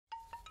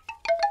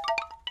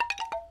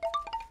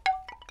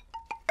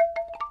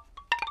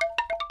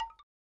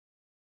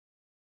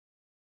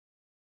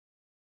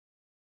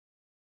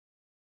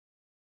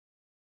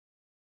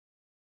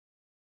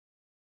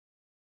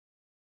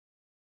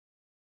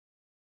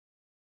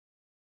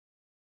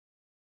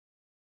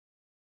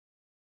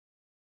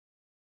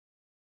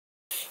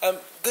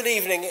Good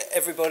evening,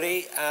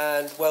 everybody,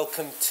 and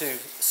welcome to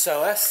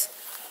SOAS.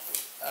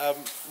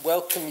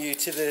 Welcome you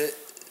to the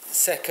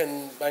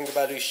second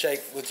Bangladeshi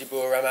Sheikh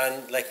Mujibur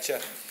Rahman lecture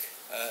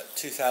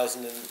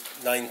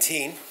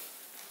 2019.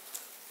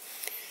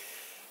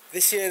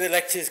 This year the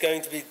lecture is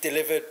going to be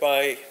delivered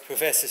by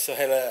Professor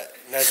Sohaila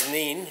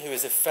Nazneen, who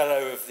is a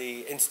Fellow of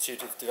the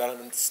Institute of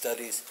Development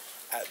Studies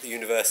at the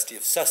University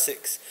of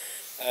Sussex.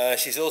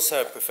 She's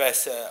also a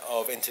Professor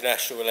of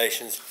International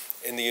Relations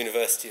in the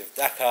University of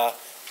Dhaka,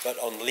 but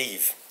on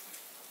leave.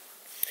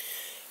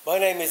 My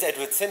name is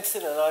Edward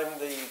Simpson, and I'm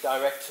the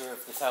Director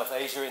of the South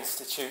Asia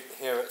Institute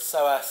here at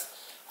SOAS,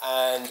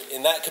 and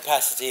in that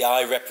capacity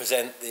I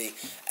represent the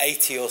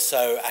 80 or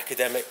so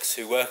academics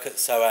who work at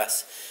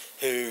SOAS,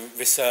 who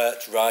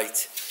research,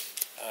 write,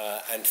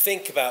 and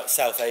think about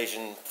South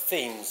Asian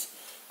themes.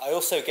 I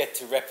also get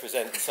to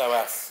represent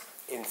SOAS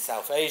in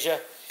South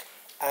Asia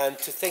and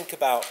to think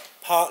about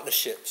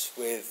partnerships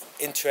with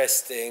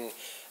interesting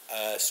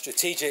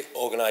strategic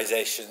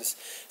organisations.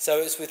 So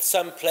it's with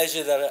some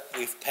pleasure that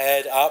we've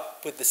paired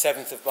up with the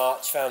 7th of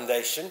March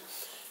Foundation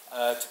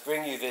to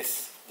bring you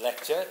this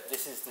lecture.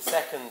 This is the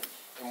second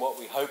in what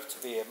we hope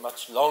to be a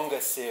much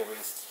longer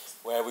series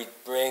where we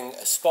bring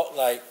a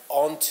spotlight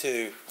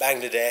onto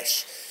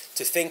Bangladesh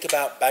to think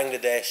about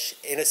Bangladesh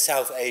in a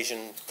South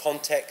Asian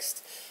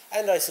context,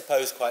 and I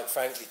suppose quite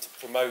frankly to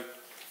promote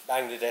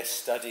Bangladesh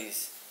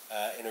studies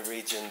in a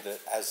region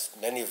that, as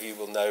many of you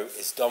will know,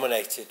 is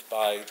dominated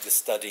by the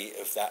study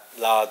of that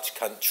large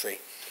country,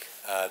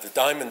 the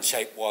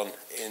diamond-shaped one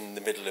in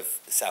the middle of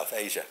South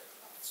Asia.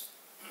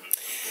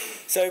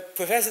 So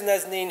Professor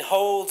Nazneen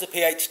holds a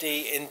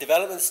PhD in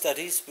development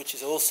studies, which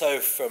is also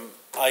from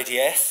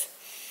IDS,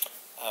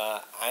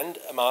 and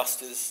a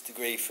master's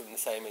degree from the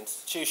same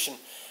institution.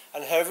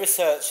 And her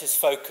research is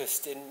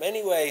focused in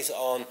many ways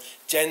on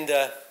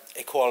gender,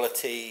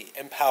 equality,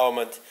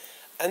 empowerment,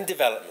 and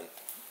development.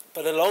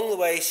 But along the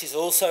way, she's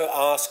also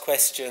asked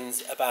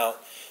questions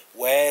about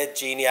where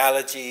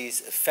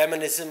genealogies of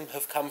feminism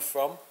have come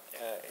from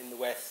in the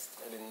West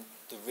and in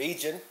the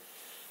region.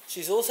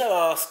 She's also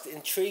asked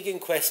intriguing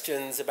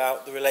questions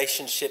about the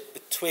relationship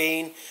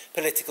between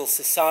political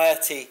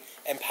society,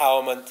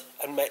 empowerment,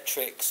 and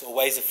metrics, or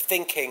ways of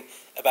thinking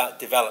about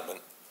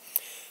development.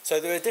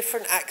 So there are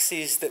different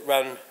axes that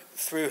run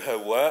through her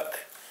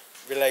work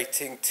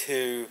relating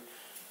to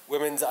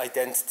women's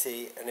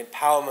identity and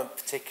empowerment,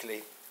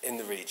 particularly in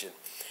the region.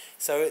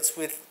 So it's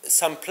with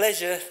some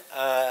pleasure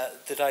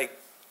that I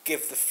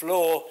give the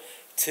floor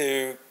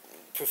to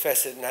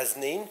Professor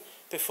Nazneen.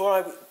 Before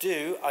I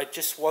do, I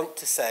just want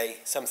to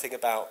say something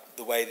about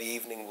the way the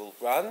evening will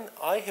run.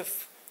 I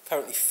have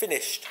currently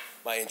finished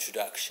my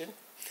introduction.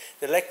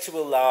 The lecture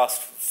will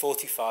last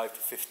 45 to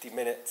 50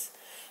 minutes,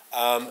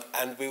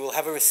 and we will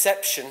have a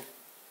reception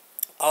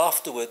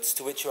afterwards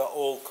to which you are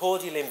all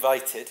cordially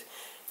invited.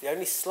 The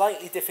only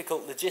slightly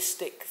difficult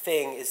logistic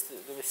thing is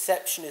that the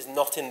reception is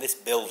not in this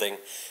building,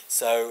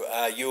 so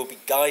you will be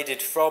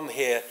guided from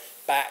here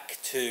back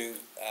to,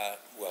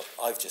 well,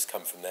 I've just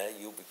come from there,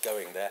 you'll be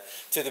going there,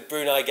 to the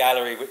Brunei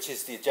Gallery, which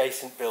is the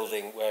adjacent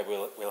building where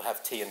we'll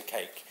have tea and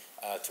cake,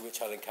 to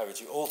which I'll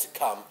encourage you all to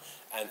come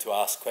and to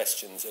ask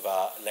questions of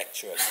our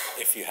lecturer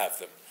if you have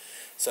them.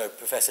 So,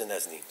 Professor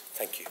Nazneen,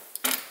 thank you.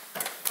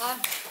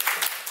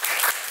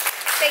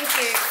 Thank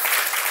you.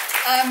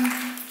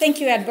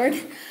 Thank you,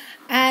 Edward.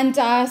 And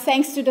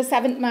thanks to the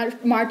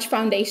 7th March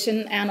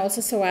Foundation and also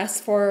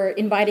SOAS for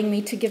inviting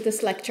me to give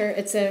this lecture.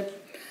 It's an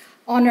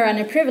honor and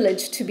a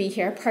privilege to be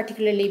here,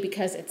 particularly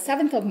because it's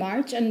 7th of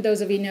March, and those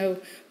of you know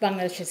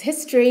Bangladesh's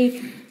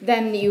history,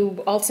 then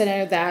you also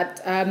know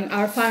that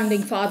our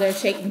founding father,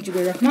 Sheikh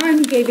Mujibur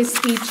Rahman, gave a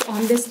speech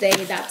on this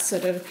day that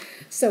sort of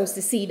sows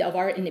the seed of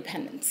our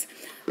independence.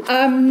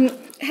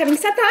 Having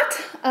said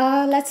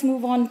that, let's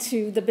move on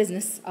to the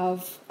business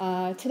of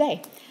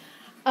today.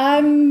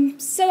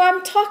 So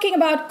I'm talking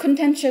about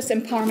contentious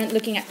empowerment,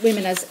 looking at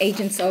women as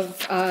agents of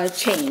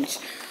change.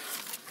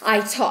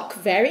 I talk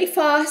very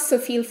fast, so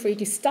feel free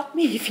to stop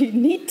me if you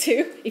need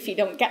to, if you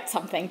don't get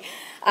something.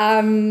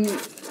 I'm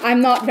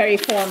not very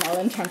formal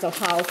in terms of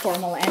how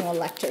formal annual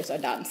lectures are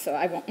done, so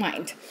I won't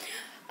mind.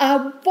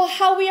 But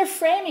how we are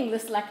framing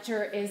this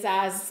lecture is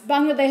as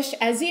Bangladesh,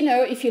 as you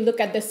know, if you look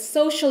at the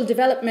social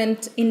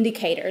development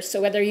indicators, so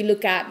whether you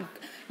look at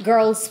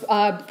girls'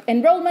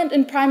 enrollment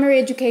in primary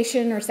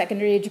education or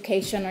secondary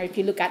education, or if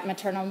you look at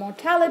maternal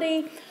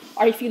mortality,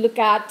 or if you look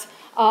at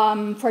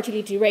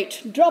fertility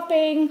rate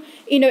dropping,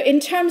 you know, in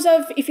terms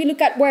of, if you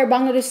look at where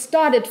Bangladesh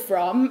started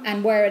from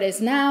and where it is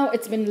now,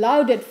 it's been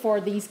lauded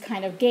for these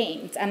kind of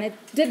gains. And it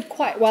did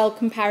quite well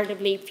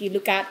comparatively if you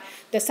look at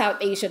the South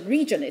Asian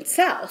region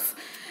itself.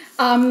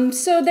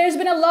 So there's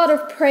been a lot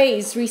of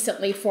praise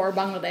recently for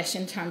Bangladesh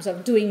in terms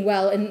of doing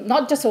well, in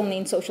not just only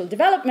in social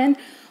development,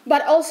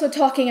 but also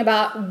talking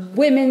about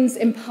women's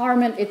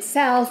empowerment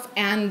itself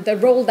and the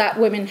role that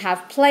women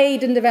have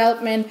played in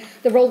development,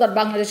 the role that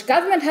Bangladesh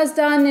government has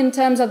done in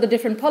terms of the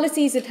different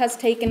policies it has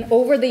taken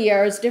over the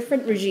years,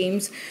 different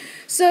regimes.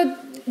 So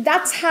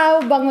that's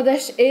how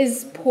Bangladesh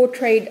is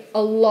portrayed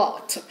a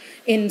lot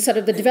in sort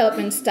of the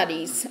development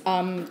studies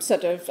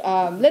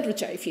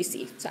literature, if you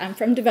see. So I'm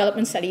from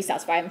development studies,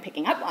 that's why I'm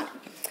picking up on it.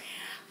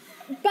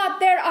 But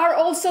there are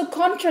also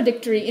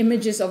contradictory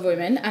images of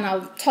women, and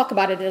I'll talk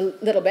about it a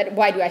little bit.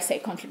 Why do I say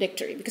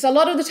contradictory? Because a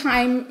lot of the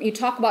time you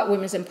talk about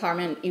women's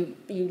empowerment,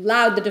 you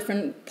laud the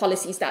different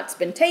policies that's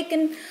been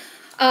taken,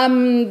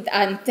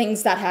 and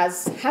things that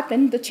has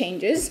happened, the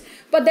changes.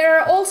 But there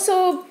are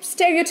also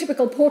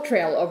stereotypical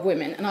portrayal of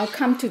women, and I'll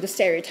come to the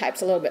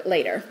stereotypes a little bit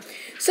later.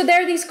 So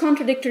there are these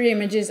contradictory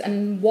images,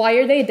 and why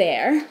are they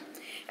there?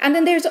 And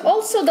then there's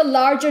also the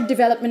larger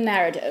development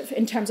narrative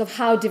in terms of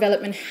how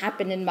development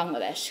happened in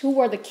Bangladesh. Who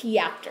were the key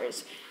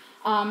actors?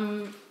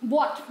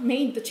 What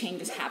made the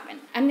changes happen?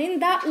 And in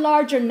that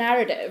larger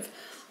narrative,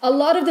 a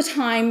lot of the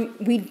time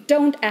we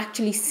don't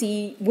actually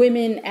see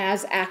women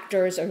as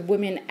actors or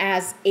women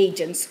as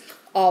agents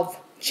of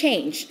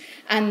change.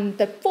 And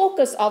the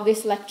focus of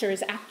this lecture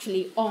is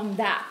actually on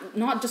that,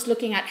 not just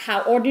looking at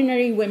how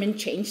ordinary women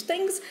change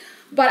things,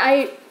 but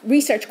I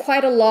research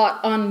quite a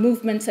lot on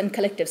movements and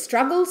collective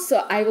struggles,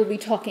 so I will be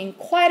talking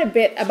quite a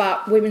bit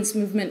about women's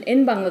movement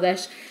in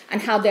Bangladesh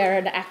and how they're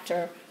an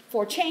actor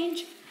for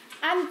change,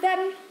 and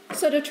then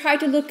sort of try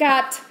to look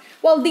at,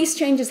 well, these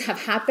changes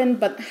have happened,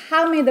 but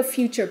how may the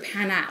future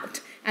pan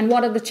out, and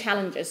what are the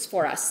challenges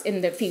for us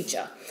in the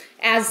future,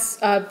 as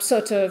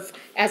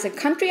as a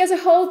country as a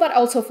whole, but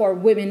also for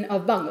women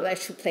of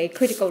Bangladesh who play a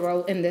critical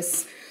role in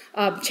this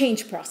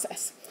change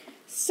process.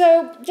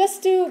 So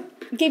just to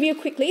give you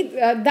quickly,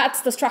 that's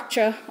the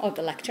structure of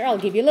the lecture. I'll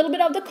give you a little bit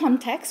of the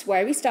context,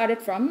 where we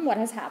started from, what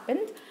has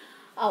happened.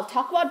 I'll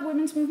talk about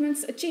women's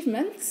movements,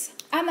 achievements,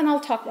 and then I'll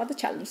talk about the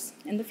challenges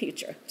in the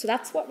future. So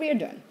that's what we're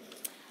doing.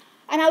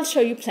 And I'll show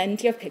you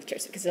plenty of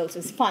pictures, because it's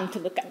always fun to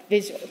look at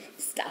visual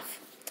stuff.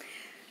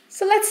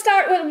 So let's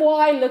start with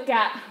why look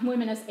at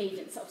women as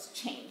agents of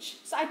change.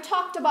 So I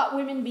talked about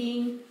women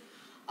being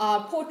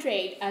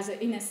portrayed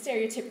in a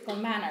stereotypical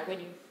manner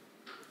when you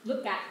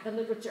look at the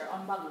literature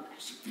on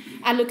Bangladesh.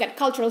 And look at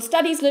cultural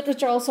studies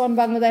literature also on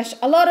Bangladesh.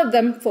 A lot of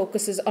them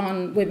focuses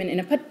on women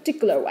in a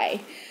particular way.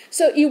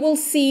 So you will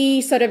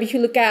see, sort of, if you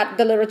look at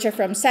the literature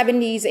from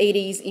 70s,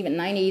 80s, even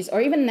 90s,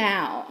 or even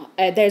now,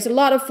 there's a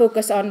lot of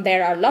focus on,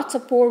 there are lots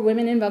of poor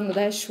women in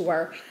Bangladesh who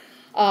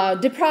are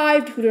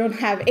deprived, who don't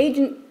have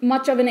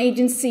much of an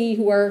agency,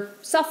 who are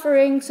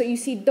suffering. So you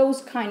see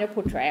those kind of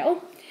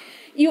portrayal.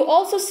 You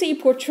also see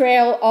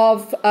portrayal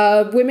of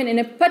women in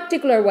a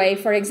particular way.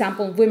 For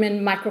example,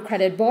 women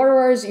microcredit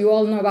borrowers. You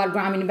all know about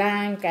Grameen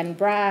Bank and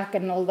BRAC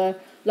and all the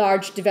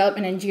large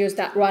development NGOs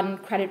that run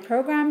credit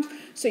programs.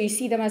 So you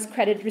see them as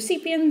credit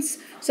recipients,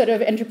 sort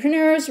of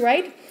entrepreneurs,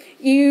 right?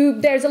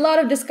 There's a lot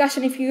of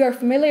discussion, if you are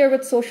familiar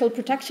with social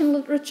protection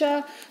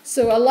literature,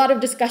 so a lot of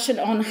discussion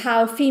on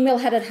how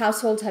female-headed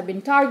households have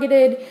been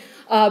targeted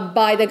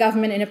by the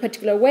government in a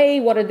particular way.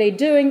 What are they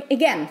doing?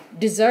 Again,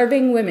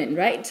 deserving women,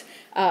 right?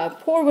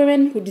 Poor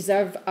women who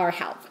deserve our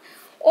help.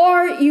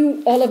 Or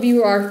all of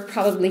you are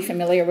probably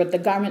familiar with the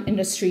garment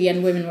industry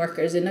and women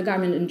workers in the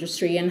garment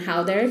industry and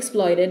how they're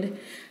exploited,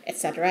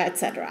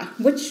 etc.,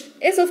 which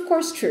is of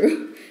course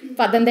true.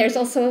 But then there's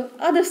also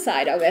other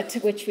side of it,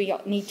 which we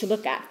need to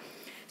look at.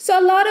 So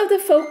a lot of the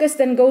focus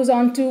then goes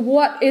on to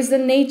what is the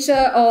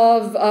nature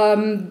of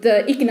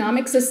the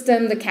economic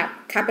system, the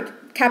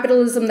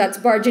capitalism that's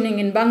burgeoning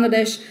in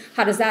Bangladesh,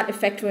 how does that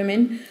affect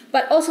women,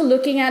 but also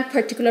looking at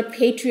particular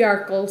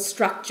patriarchal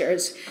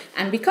structures.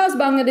 And because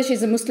Bangladesh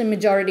is a Muslim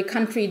majority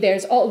country,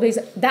 there's always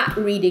that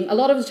reading. A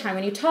lot of the time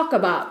when you talk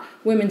about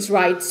women's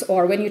rights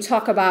or when you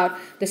talk about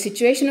the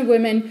situation of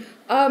women,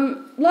 a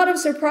lot of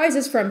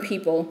surprises from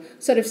people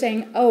sort of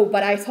saying, oh,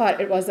 but I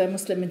thought it was a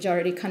Muslim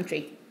majority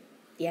country.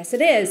 Yes,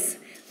 it is,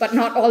 but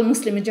not all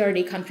Muslim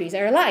majority countries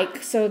are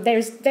alike. So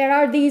there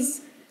are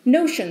these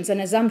notions and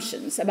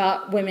assumptions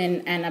about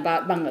women and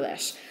about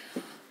Bangladesh.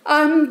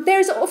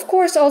 There's, of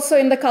course, also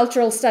in the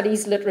cultural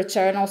studies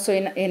literature and also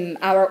in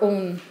our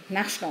own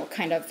national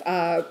kind of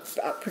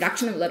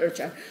production of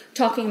literature,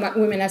 talking about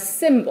women as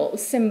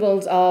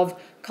symbols of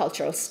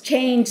cultural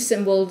change,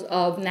 symbols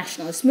of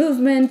nationalist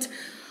movement,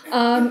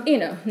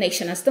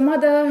 nation as the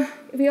mother.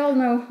 We all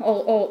know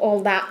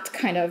all that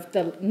kind of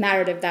the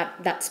narrative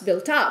that's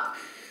built up.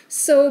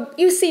 So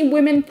you see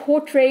women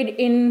portrayed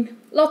in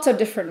lots of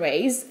different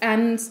ways,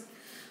 and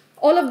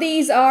all of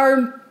these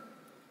are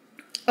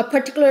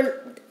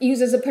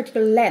uses a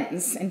particular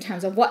lens in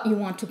terms of what you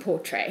want to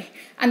portray.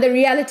 And the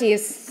reality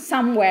is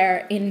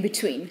somewhere in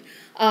between.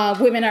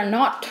 Women are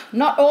not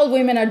all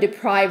women are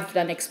deprived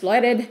and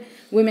exploited.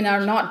 Women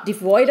are not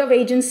devoid of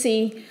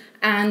agency,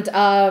 and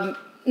of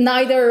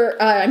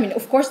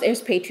course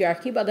there's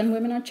patriarchy, but then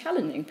women are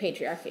challenging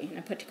patriarchy in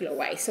a particular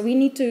way. So we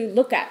need to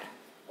look at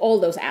all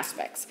those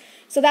aspects.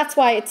 So that's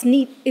why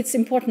it's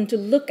important to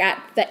look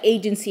at the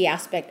agency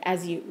aspect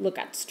as you look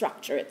at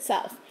structure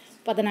itself.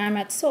 But then I'm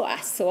at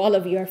SOAS, so all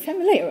of you are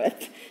familiar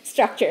with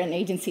structure and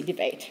agency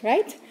debate,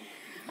 right?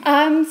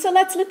 So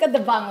let's look at the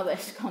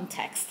Bangladesh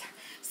context.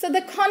 So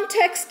the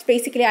context,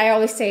 basically, I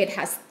always say it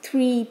has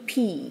 3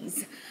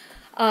 Ps.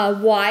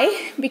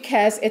 Why?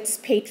 Because it's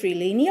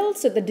patrilineal.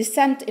 So the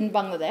descent in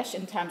Bangladesh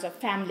in terms of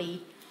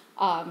family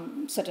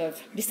sort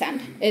of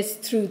descent is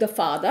through the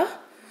father.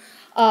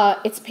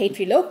 It's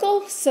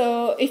patrilocal.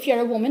 So if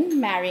you're a woman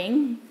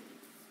marrying,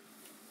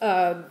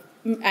 and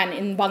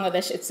in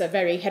Bangladesh it's a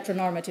very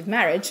heteronormative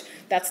marriage,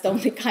 that's the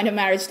only kind of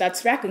marriage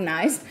that's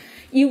recognized,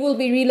 you will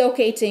be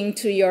relocating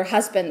to your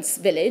husband's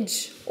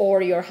village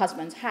or your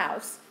husband's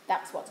house.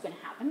 That's what's going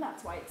to happen.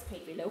 That's why it's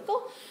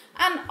patrilocal.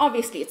 And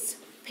obviously it's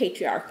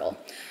patriarchal.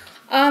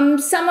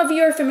 Some of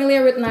you are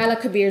familiar with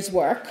Naila Kabir's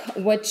work,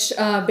 which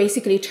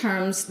basically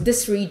terms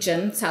this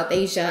region, South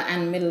Asia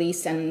and Middle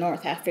East and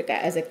North Africa,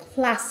 as a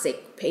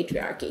classic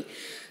patriarchy.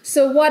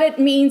 So what it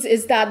means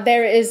is that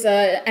there is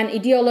an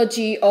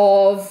ideology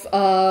of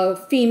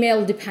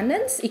female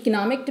dependence,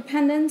 economic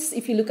dependence.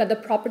 If you look at the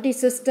property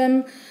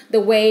system, the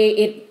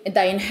way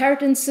the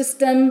inheritance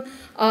system,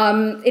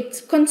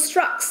 it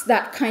constructs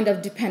that kind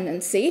of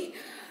dependency.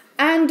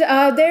 And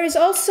there is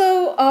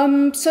also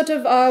sort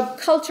of a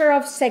culture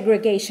of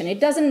segregation. It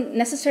doesn't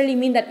necessarily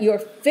mean that you're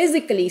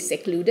physically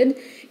secluded.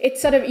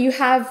 It's sort of, you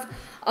have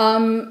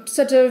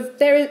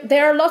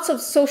there are lots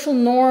of social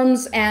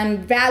norms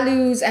and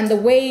values, and the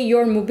way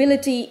your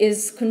mobility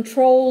is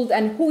controlled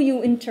and who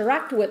you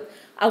interact with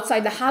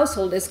outside the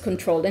household is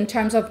controlled in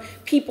terms of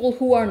people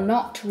who are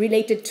not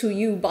related to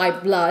you by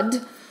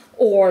blood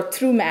or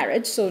through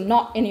marriage, so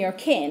not in your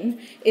kin,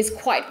 is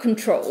quite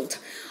controlled.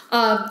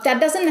 That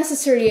doesn't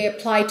necessarily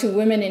apply to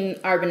women in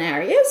urban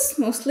areas,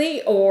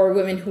 mostly, or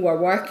women who are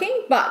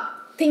working, but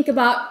think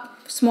about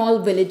small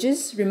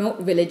villages,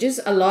 remote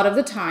villages. A lot of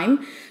the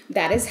time,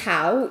 that is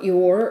how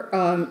your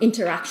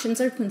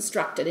interactions are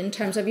constructed in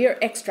terms of your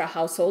extra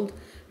household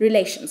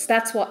relations.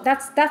 That's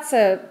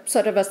a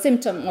sort of a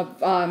symptom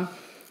of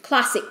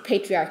classic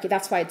patriarchy.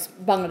 That's why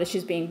Bangladesh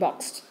is being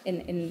boxed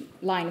in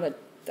line with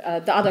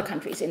the other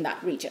countries in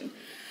that region.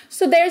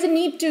 So there's a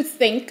need to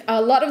think.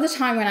 A lot of the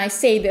time when I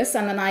say this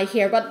and then I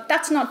hear, but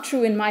that's not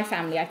true in my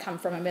family. I come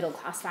from a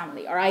middle-class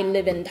family, or I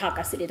live in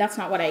Dhaka city. That's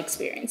not what I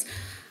experience.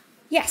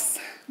 Yes,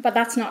 but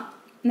that's not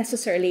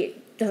necessarily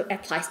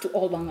applies to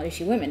all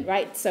Bangladeshi women,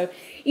 right? So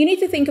you need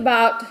to think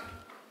about,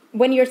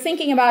 when you're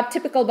thinking about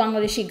typical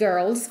Bangladeshi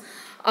girls,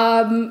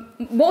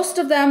 most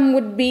of them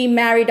would be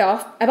married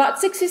off. About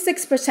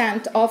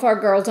 66% of our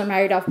girls are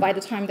married off by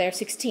the time they're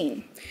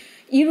 16.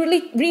 You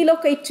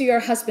relocate to your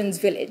husband's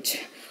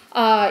village.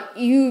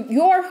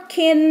 Your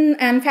kin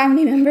and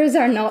family members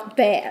are not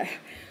there.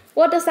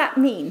 What does that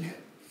mean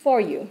for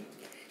you?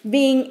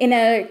 Being in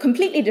a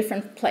completely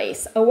different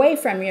place, away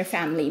from your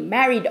family,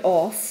 married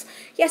off.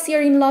 Yes,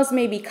 your in-laws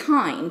may be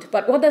kind,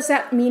 but what does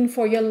that mean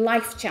for your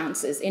life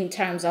chances in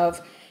terms of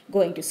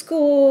going to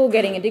school,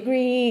 getting a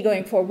degree,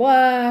 going for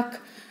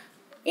work,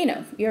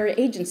 your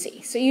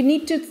agency? So you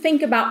need to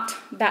think about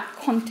that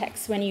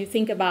context when you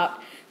think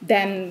about,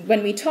 then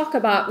when we talk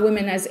about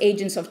women as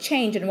agents of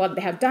change and what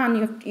they have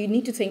done, you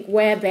need to think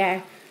where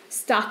they're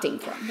starting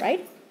from,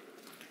 right?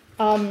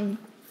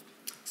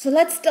 So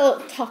let's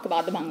still talk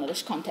about the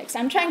Bangladesh context.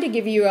 I'm trying to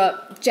give you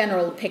a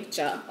general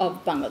picture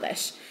of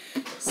Bangladesh.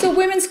 So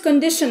women's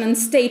condition and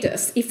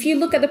status, if you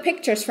look at the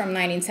pictures from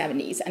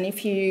 1970s and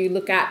if you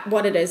look at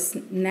what it is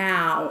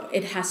now,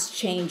 it has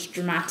changed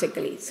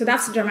dramatically. So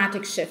that's a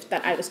dramatic shift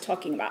that I was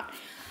talking about.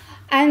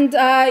 And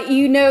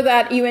you know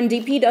that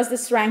UNDP does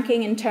this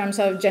ranking in terms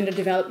of Gender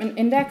Development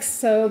Index.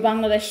 So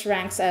Bangladesh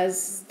ranks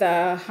as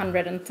the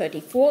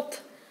 134th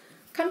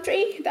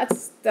country.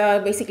 That's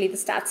basically the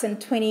stats in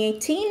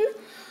 2018.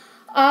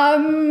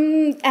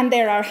 And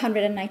there are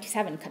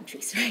 197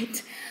 countries,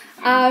 right?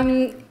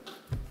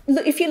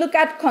 If you look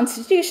at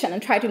Constitution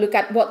and try to look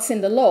at what's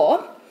in the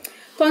law,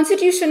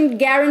 Constitution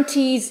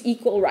guarantees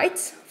equal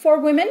rights for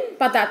women,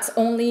 but that's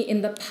only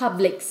in the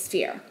public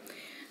sphere.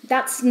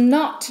 That's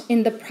not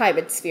in the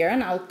private sphere,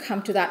 and I'll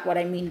come to that, what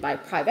I mean by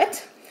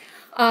private.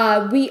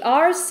 We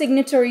are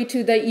signatory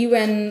to the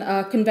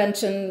UN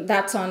convention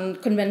that's on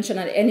Convention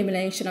on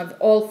Elimination of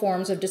All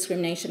Forms of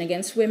Discrimination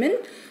Against Women,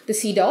 the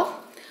CEDAW.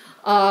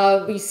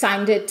 We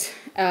signed it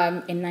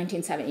in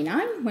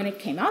 1979 when it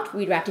came out.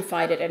 We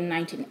ratified it in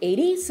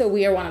 1980, so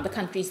we are one of the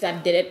countries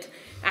that did it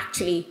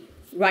actually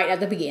right at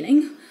the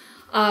beginning.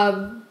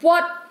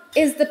 What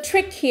is the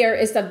trick here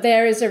is that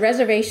there is a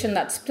reservation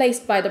that's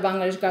placed by the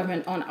Bangladesh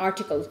government on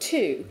Article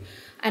 2.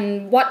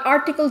 And what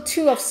Article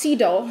 2 of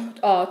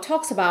CEDAW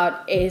talks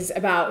about is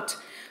about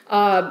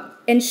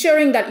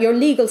ensuring that your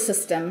legal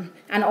system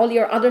and all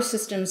your other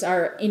systems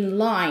are in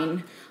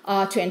line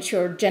to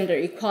ensure gender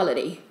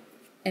equality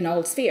in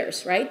all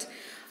spheres, right?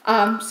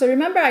 So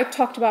remember I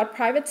talked about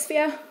private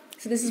sphere?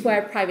 So this is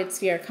where private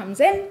sphere comes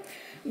in,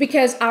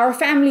 because our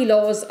family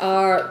laws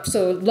are,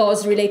 so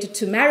laws related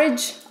to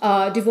marriage,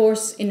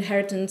 divorce,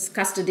 inheritance,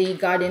 custody,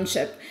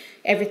 guardianship,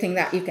 everything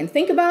that you can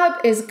think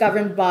about is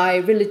governed by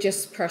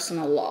religious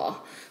personal law.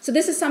 So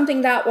this is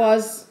something that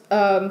was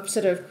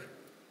sort of,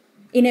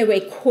 in a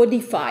way,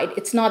 codified.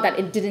 It's not that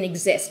it didn't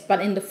exist, but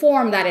in the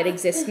form that it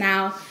exists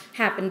now,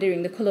 happened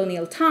during the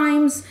colonial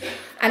times.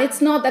 And it's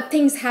not that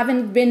things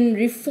haven't been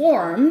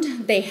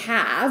reformed, they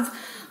have,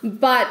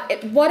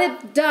 But what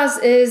it does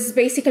is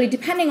basically,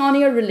 depending on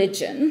your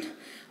religion,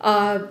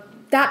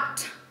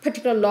 that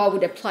particular law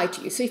would apply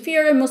to you. So if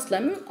you're a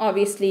Muslim,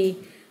 obviously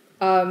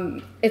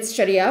it's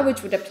Sharia,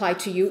 which would apply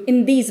to you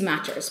in these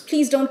matters.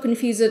 Please don't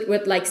confuse it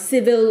with like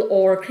civil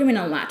or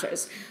criminal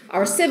matters.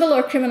 Our civil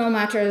or criminal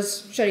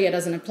matters, Sharia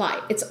doesn't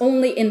apply. It's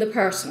only in the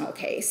personal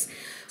case.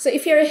 So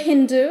if you're a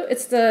Hindu,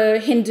 it's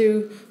the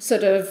Hindu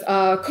sort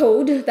of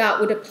code that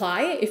would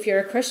apply. If you're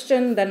a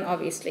Christian, then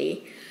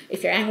obviously,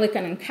 if you're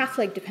Anglican and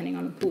Catholic, depending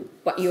on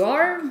what you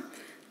are,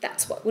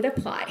 that's what would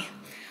apply.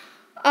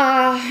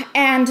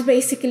 And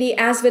basically,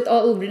 as with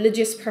all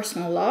religious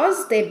personal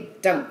laws, they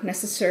don't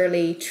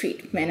necessarily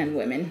treat men and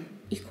women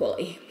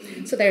equally.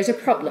 So there's a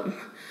problem.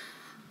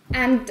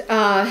 And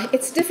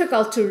it's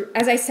difficult to,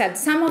 as I said,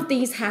 some of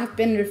these have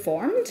been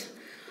reformed,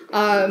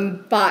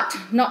 but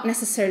not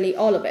necessarily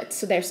all of it.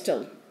 So there's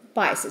still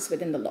biases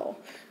within the law.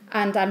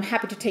 And I'm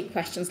happy to take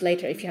questions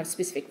later if you have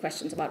specific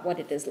questions about what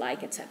it is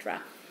like,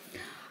 etc.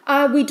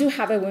 We do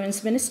have a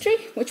women's ministry,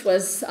 which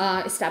was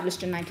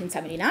established in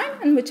 1979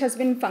 and which has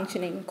been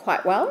functioning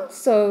quite well.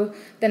 So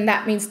then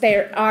that means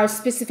there are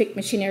specific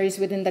machineries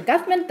within the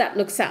government that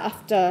looks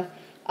after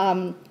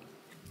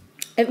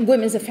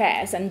women's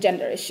affairs and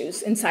gender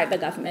issues inside the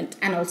government,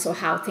 and also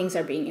how things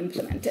are being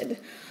implemented.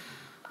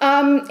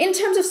 In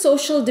terms of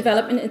social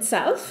development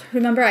itself,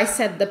 remember I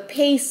said the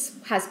pace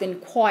has been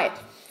quite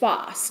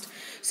fast.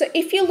 So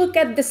if you look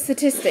at the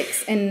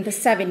statistics in the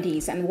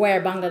 70s and where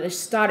Bangladesh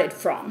started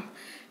from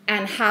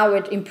and how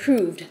it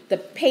improved, the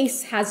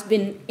pace has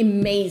been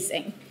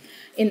amazing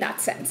in that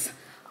sense.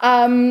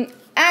 And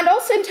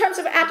also in terms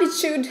of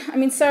attitude, I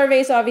mean,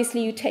 surveys,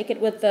 obviously you take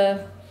it with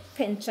a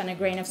pinch and a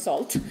grain of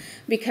salt,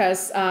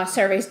 because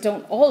surveys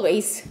don't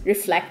always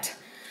reflect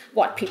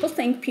what people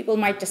think. People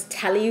might just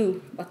tell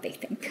you what they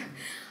think.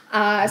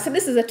 So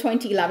this is a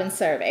 2011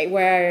 survey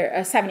where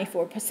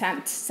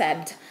 74%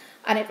 said,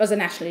 and it was a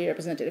nationally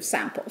representative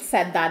sample,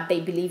 said that they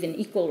believe in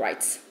equal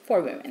rights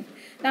for women.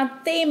 Now,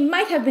 they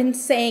might have been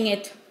saying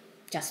it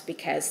just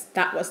because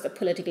that was the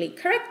politically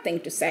correct thing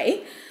to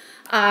say.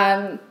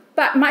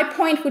 But my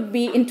point would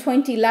be, in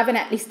 2011,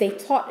 at least they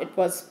thought it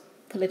was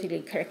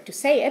politically correct to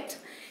say it.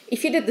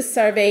 If you did the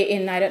survey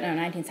in, I don't know,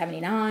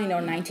 1979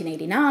 or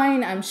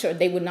 1989, I'm sure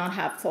they would not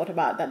have thought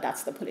about that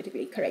that's the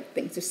politically correct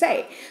thing to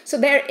say. So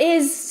there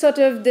is sort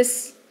of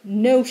this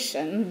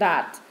notion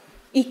that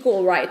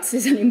equal rights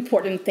is an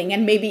important thing,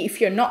 and maybe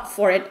if you're not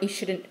for it, you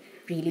shouldn't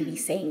really be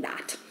saying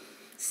that.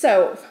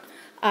 So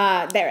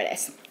there it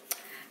is.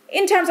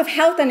 In terms of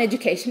health and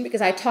education,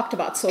 because I talked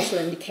about social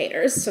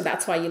indicators, so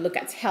that's why you look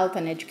at health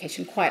and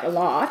education quite a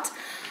lot.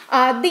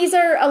 These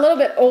are a little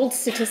bit old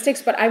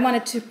statistics, but I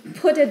wanted to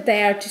put it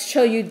there to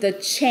show you the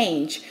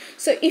change.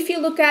 So if you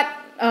look at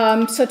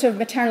sort of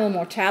maternal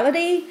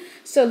mortality,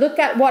 so look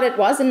at what it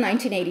was in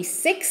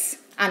 1986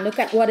 and look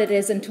at what it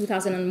is in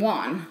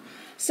 2001.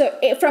 So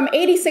from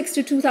 86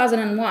 to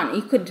 2001,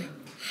 you could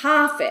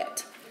half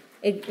it.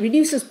 It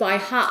reduces by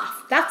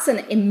half. That's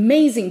an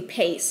amazing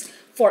pace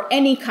for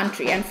any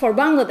country. And for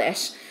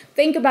Bangladesh,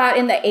 think about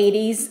in the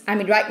 80s. I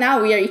mean, right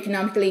now we are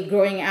economically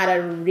growing at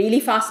a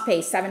really fast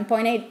pace,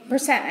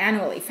 7.8%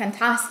 annually.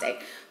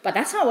 Fantastic. But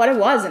that's not what it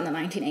was in the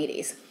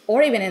 1980s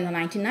or even in the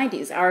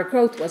 1990s. Our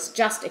growth was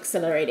just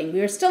accelerating. We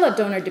were still a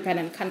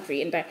donor-dependent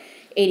country in the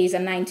 80s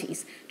and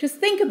 90s. To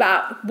think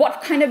about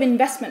what kind of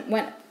investment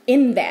went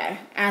in there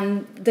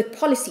and the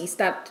policies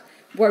that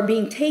were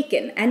being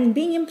taken and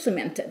being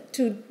implemented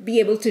to be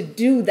able to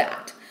do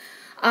that.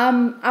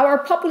 Our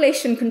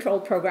population control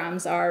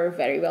programs are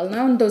very well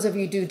known. Those of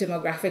you who do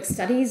demographic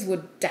studies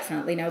would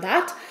definitely know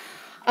that.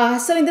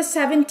 So in the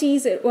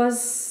 70s, it was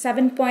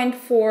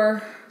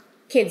 7.4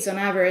 kids on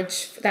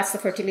average. That's the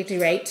fertility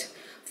rate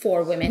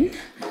for women.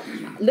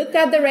 Look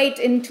at the rate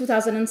in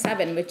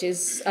 2007, which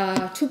is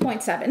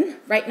 2.7.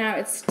 Right now,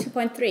 it's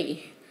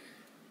 2.3.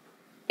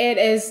 It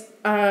is,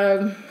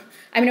 I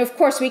mean, of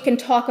course, we can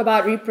talk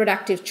about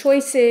reproductive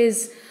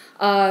choices,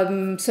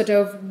 sort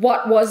of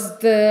what was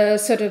the,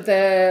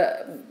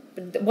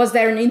 was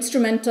there an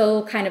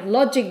instrumental kind of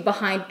logic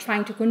behind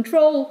trying to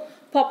control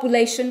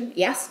population?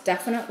 Yes,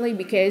 definitely,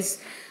 because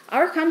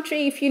our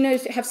country, if you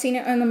have seen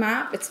it on the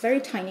map, it's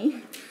very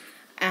tiny.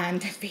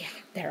 And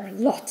there are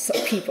lots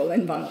of people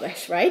in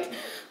Bangladesh, right?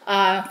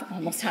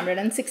 Almost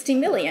 160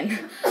 million.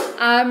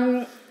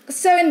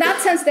 So in that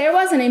sense, there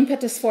was an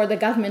impetus for the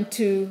government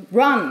to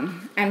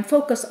run and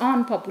focus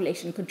on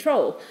population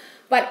control.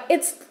 But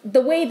it's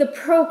the way the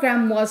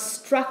program was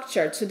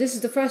structured. So this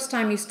is the first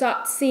time you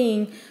start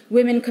seeing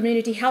women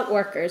community health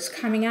workers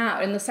coming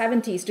out in the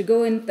 70s to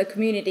go in the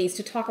communities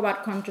to talk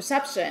about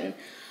contraception,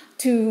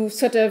 to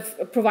sort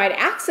of provide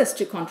access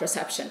to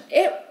contraception.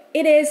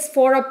 It is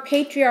for a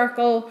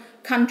patriarchal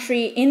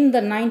country in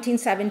the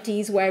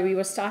 1970s where we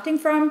were starting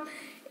from,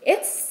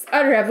 it's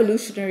a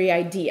revolutionary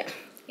idea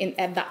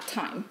at that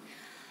time.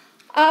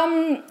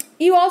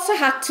 You also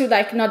had to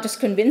not just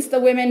convince the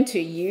women to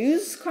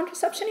use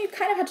contraception, you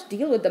kind of had to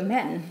deal with the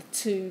men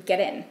to get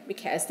in,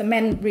 because the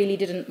men really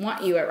didn't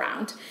want you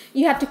around.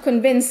 You had to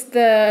convince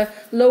the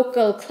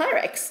local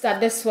clerics that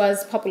this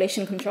was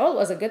population control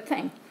was a good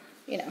thing,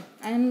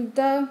 and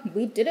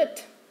we did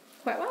it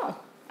quite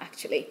well,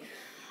 actually.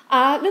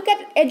 Look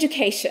at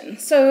education.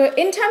 So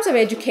in terms of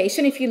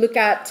education, if you look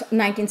at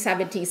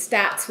 1970s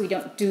stats, we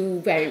don't do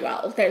very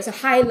well. There's a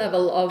high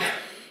level of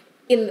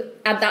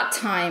at that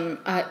time,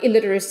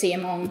 illiteracy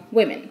among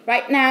women.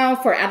 Right now,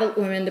 for adult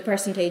women, the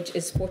percentage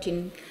is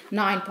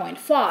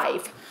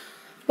 49.5.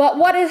 But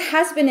what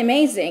has been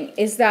amazing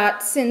is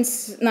that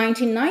since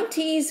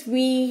 1990s,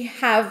 we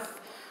have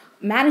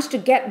managed to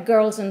get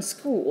girls in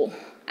school,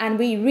 and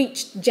we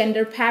reached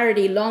gender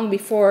parity long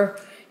before,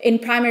 in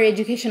primary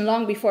education,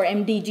 long before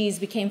MDGs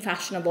became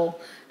fashionable,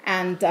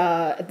 and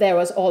there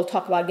was all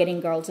talk about getting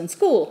girls in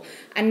school.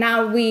 And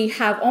now we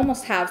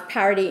almost have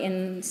parity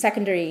in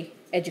secondary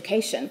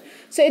education.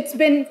 So it's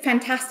been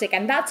fantastic,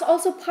 and that's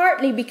also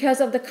partly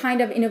because of the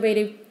kind of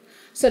innovative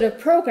sort of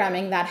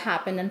programming that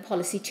happened and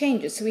policy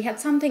changes. So we had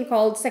something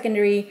called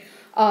secondary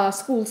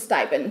school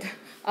stipend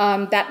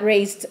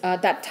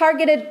that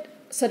targeted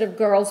sort of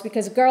girls,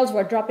 because girls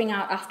were dropping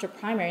out after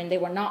primary and they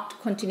were not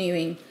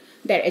continuing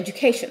their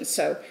education.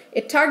 So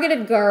it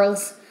targeted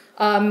girls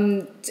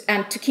and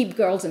to keep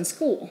girls in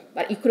school,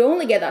 but you could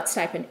only get that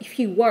stipend if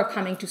you were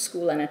coming to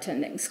school and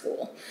attending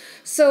school.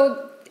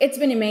 So it's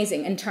been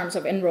amazing in terms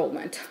of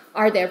enrollment.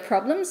 Are there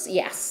problems?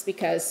 Yes,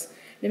 because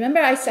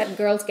remember I said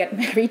girls get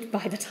married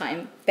by the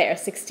time they're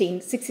 16,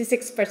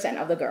 66%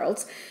 of the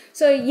girls.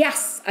 So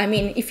yes, I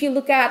mean, if you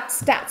look at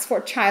stats for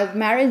child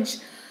marriage,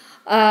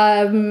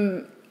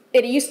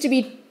 it used to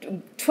be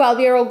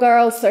 12-year-old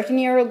girls,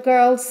 13-year-old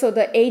girls, so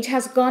the age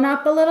has gone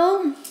up a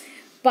little,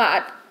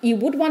 but you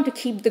would want to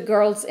keep the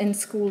girls in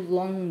school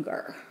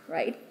longer,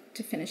 right,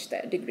 to finish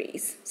their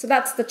degrees. So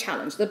that's the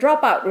challenge. The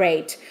dropout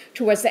rate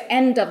towards the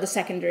end of the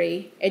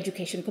secondary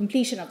education,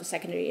 completion of the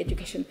secondary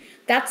education,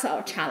 that's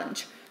our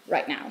challenge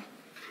right now.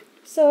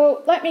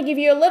 So let me give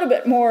you a little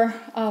bit more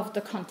of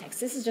the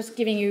context. This is just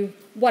giving you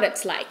what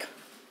it's like,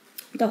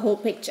 the whole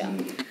picture.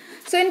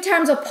 So in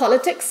terms of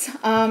politics,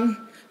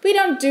 we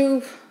don't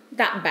do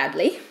that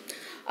badly.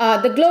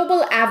 The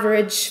global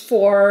average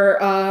for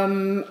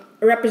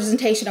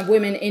representation of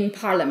women in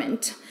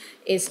parliament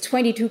is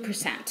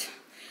 22%.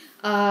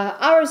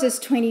 Ours is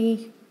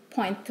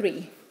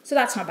 20.3, so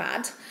that's not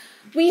bad.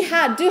 We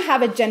do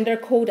have a gender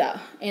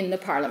quota in the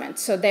parliament,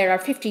 so there are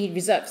 50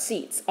 reserved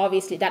seats.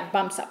 Obviously, that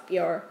bumps up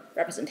your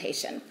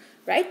representation,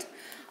 right?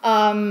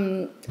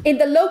 In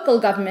the local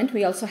government,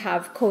 we also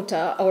have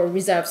quota or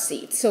reserved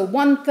seats. So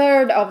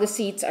 1/3 of the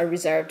seats are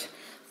reserved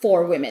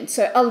for women.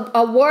 So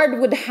a ward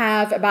would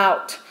have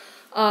about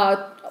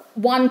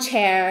one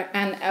chair,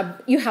 and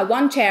you have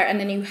one chair, and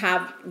then you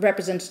have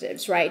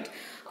representatives, right?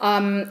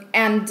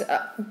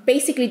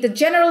 Basically, the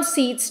general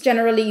seats,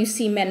 generally you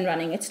see men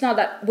running. It's not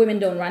that women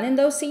don't run in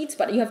those seats,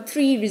 but you have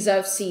 3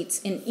 reserved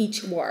seats in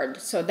each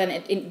ward. So then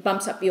it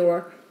bumps up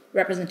your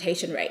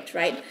representation rate,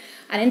 right?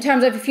 And in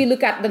terms of, if you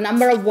look at the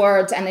number of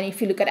wards, and then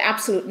if you look at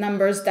absolute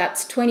numbers,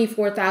 that's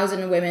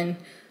 24,000 women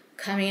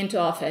coming into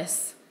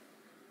office,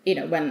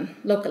 when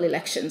local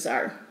elections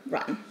are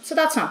run. So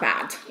that's not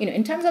bad.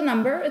 In terms of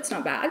number, it's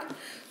not bad.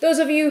 Those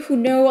of you who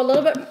know a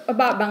little bit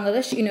about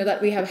Bangladesh, you know that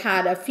we have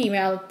had a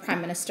female prime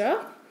minister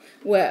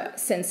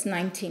since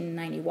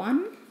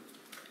 1991.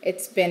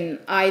 It's been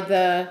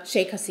either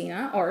Sheikh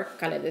Hasina or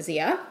Khaleda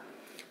Zia,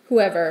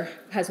 whoever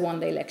has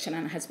won the election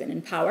and has been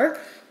in power.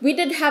 We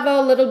did have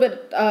a little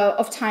bit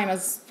of time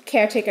as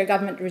caretaker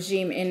government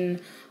regime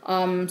in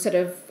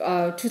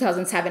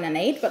 2007 and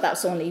 2008, but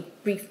that's only a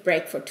brief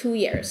break for 2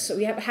 years. So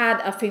we have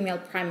had a female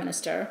prime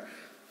minister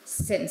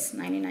since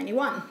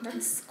 1991.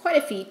 That's quite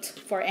a feat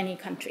for any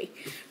country.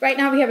 Right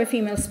now we have a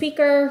female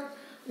speaker.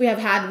 We have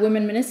had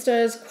women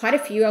ministers, quite a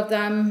few of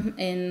them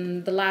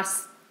in the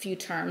last few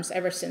terms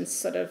ever since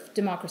sort of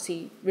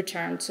democracy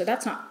returned. So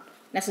that's not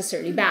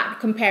necessarily bad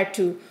compared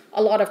to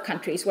a lot of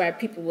countries where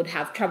people would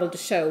have trouble to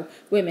show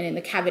women in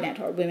the cabinet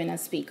or women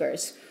as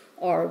speakers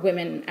or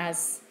women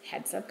as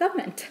heads of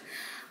government.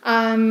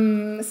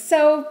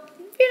 So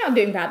you're not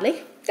doing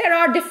badly.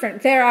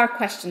 There are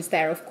questions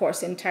there, of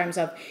course, in terms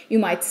of, you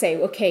might say,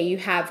 okay, you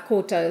have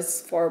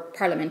quotas for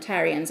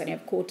parliamentarians and you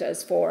have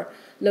quotas for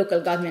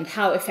local government.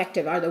 How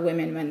effective are the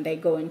women when they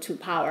go into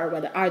power?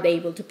 Are they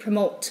able to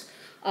promote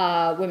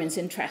women's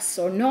interests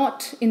or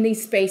not in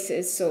these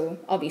spaces? So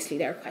obviously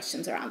there are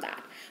questions around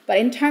that. But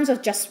in terms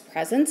of just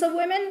presence of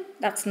women,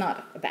 that's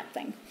not a bad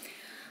thing.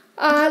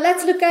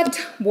 Let's look at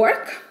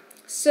work.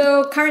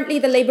 So currently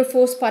the labor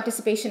force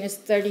participation is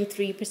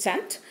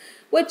 33%,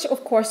 which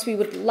of course we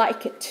would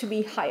like it to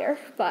be higher,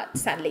 but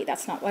sadly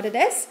that's not what it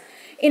is.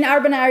 In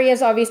urban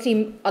areas,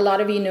 obviously, a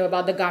lot of you know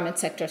about the garment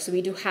sector, so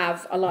we do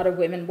have a lot of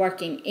women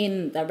working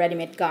in the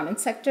ready-made garment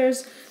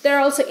sectors. There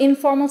are also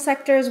informal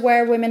sectors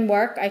where women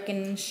work. I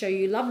can show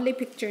you lovely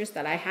pictures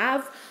that I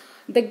have.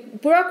 The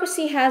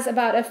bureaucracy has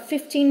about a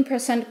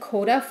 15%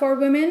 quota for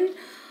women.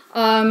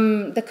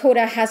 The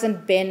quota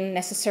hasn't been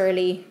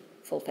necessarily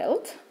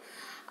fulfilled.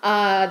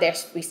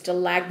 We still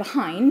lag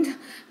behind.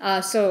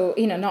 So,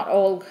 not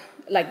all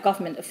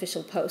government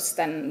official posts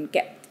then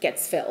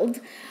gets filled.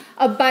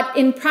 But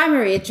in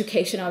primary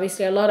education,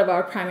 obviously, a lot of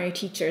our primary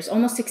teachers,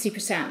 almost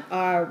 60%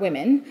 are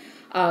women,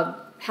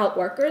 health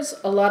workers.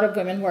 A lot of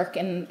women work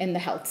in the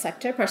health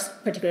sector,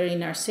 particularly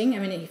nursing. I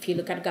mean, if you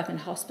look at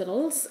government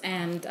hospitals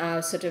and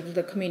sort of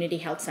the community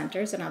health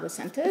centers and other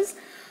centers.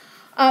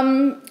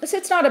 So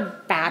it's not a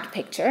bad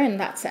picture in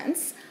that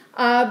sense.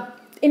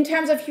 In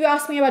terms of, you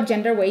asked me about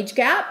gender wage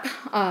gap,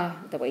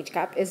 the wage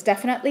gap is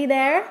definitely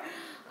there.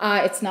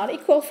 It's not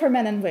equal for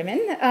men and women,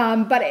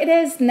 but it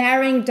is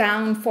narrowing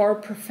down for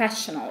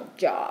professional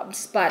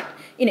jobs. But,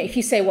 if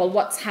you say, well,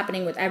 what's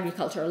happening with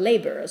agricultural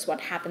laborers?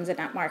 What happens in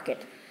that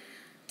market?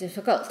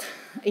 Difficult,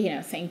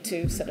 thing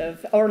to sort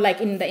of, or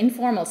like in the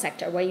informal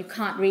sector where you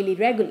can't really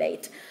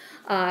regulate,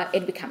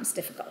 it becomes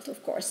difficult,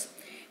 of course.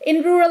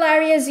 In rural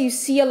areas, you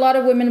see a lot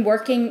of women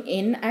working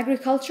in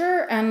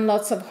agriculture and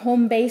lots of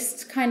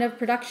home-based kind of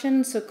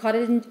production, so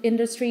cottage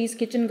industries,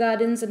 kitchen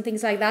gardens, and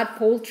things like that,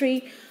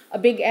 poultry, a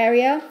big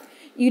area.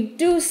 You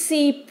do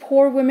see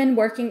poor women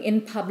working in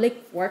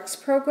public works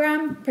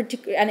program,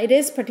 and it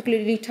is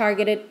particularly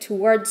targeted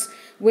towards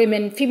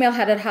women,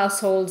 female-headed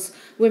households,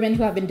 women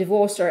who have been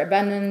divorced or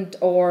abandoned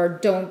or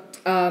don't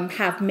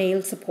have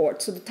male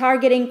support. So the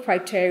targeting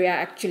criteria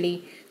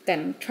actually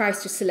then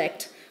tries to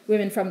select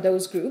women from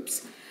those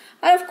groups.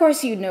 And of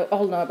course,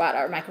 all know about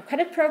our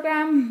microcredit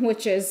program,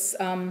 which is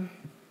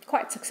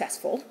quite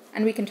successful.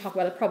 And we can talk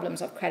about the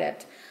problems of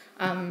credit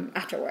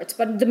afterwards.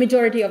 But the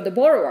majority of the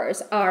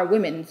borrowers are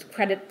women.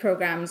 Credit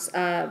programs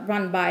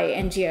run by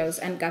NGOs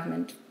and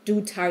government do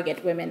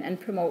target women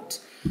and promote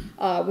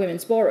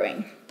women's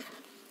borrowing.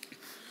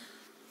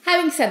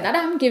 Having said that,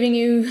 I'm giving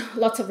you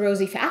lots of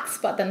rosy facts,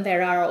 but then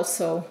there are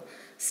also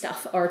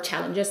stuff or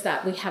challenges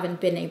that we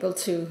haven't been able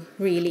to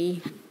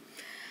really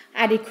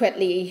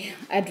adequately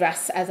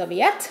address as of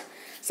yet.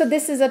 So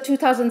this is a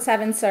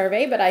 2007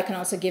 survey, but I can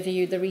also give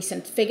you the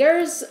recent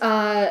figures.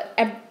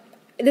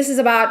 This is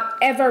about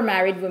ever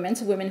married women,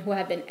 so women who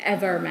have been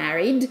ever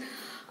married.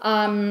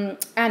 And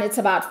it's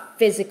about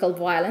physical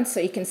violence.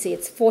 So you can see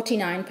it's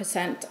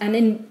 49%. And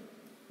in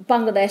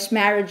Bangladesh,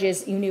 marriage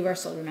is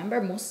universal. Remember,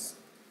 most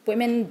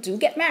women do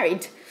get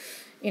married.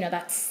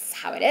 That's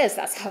how it is.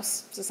 That's how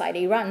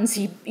society runs.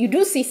 You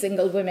do see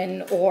single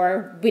women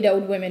or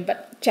widowed women,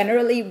 but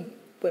generally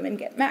women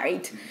get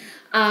married.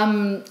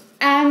 And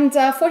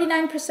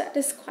 49%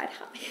 is quite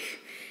high,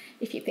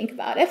 if you think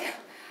about it.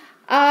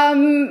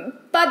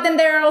 But then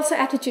there are also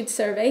attitude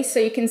surveys. So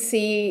you can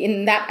see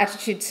in that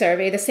attitude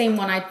survey, the same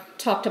one I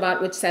talked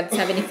about, which said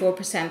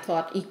 74%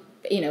 thought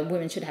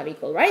women should have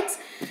equal rights.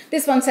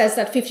 This one says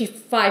that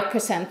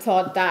 55%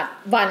 thought that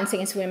violence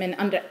against women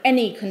under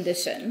any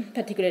condition,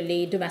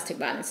 particularly domestic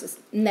violence, is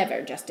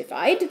never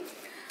justified.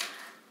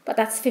 But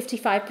that's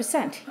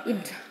 55%.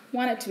 You'd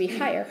want it to be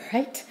higher,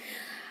 right?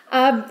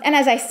 And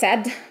as I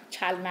said,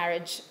 child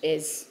marriage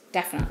is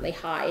definitely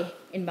high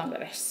in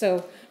Bangladesh.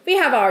 So we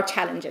have our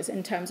challenges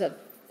in terms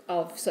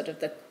of sort of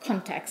the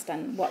context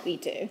and what we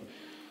do.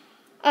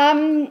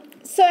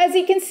 So as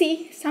you can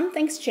see, some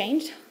things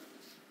changed.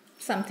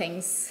 Some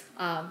things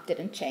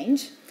didn't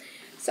change.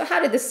 So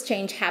how did this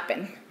change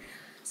happen?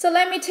 So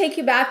let me take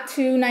you back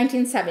to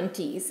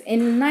 1970s.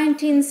 In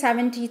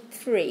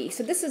 1973,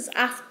 so this is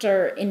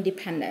after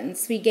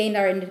independence. We gained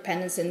our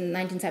independence in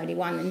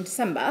 1971 in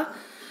December.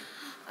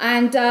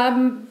 And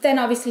then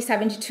obviously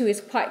 72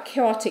 is quite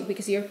chaotic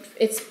because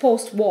it's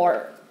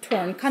post-war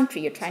torn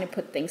country. You're trying to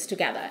put things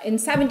together. In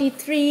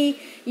 73,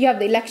 you have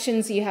the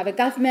elections, you have a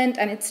government,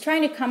 and it's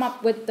trying to come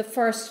up with the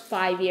first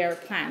 5-year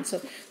plan.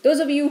 So those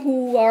of you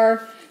who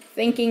are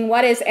thinking,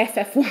 what is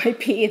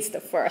FFYP? It's the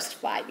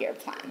first 5-year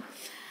plan.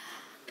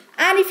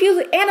 And if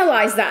you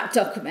analyze that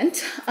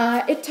document,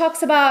 it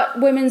talks about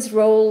women's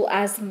role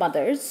as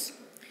mothers,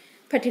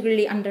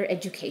 particularly under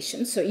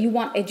education. So you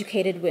want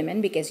educated women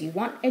because you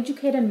want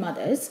educated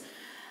mothers.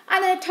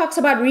 And then it talks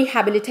about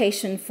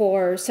rehabilitation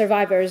for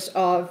survivors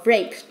of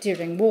rape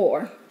during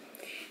war.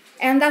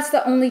 And that's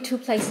the only 2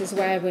 places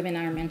where women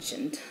are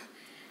mentioned.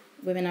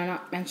 Women are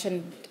not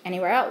mentioned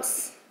anywhere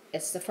else.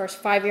 It's the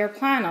first 5-year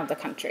plan of the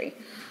country.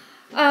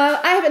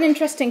 I have an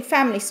interesting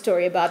family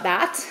story about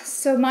that.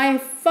 So my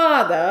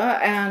father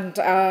and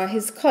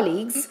his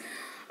colleagues,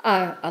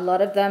 a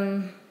lot of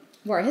them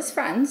were his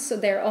friends. So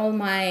they're all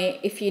my,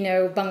 if you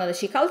know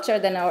Bangladeshi culture,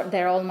 then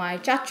they're all my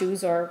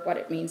chachus, or what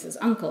it means is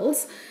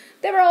uncles.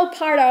 They were all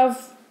part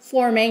of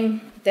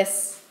forming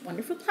this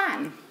wonderful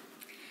plan.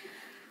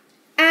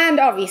 And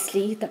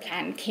obviously the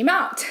plan came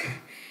out.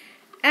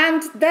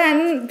 And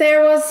then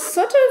there was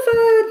sort of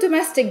a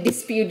domestic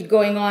dispute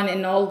going on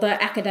in all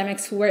the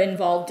academics who were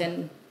involved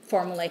in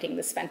formulating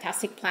this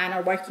fantastic plan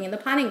or working in the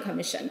planning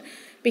commission,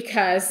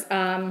 because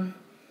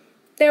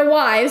their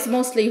wives,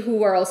 mostly who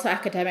were also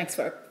academics,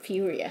 were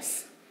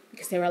furious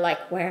because they were like,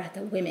 where are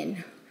the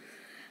women?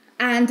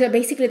 And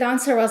basically the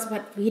answer was,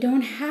 but we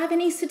don't have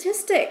any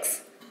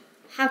statistics.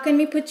 How can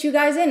we put you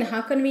guys in?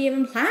 How can we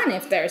even plan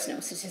if there's no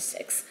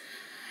statistics?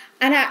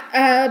 And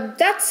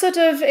that sort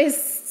of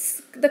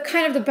is the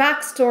kind of the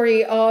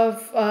backstory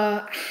of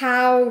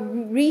how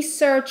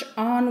research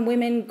on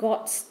women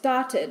got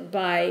started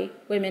by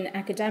women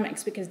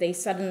academics, because they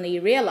suddenly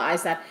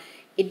realized that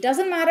it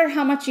doesn't matter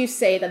how much you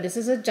say that this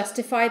is a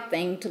justified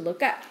thing to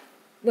look at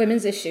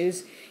women's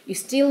issues, you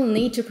still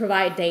need to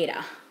provide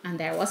data. And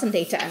there wasn't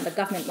data, and the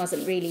government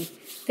wasn't really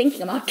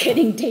thinking about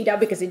getting data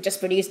because it just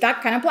produced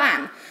that kind of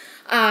plan.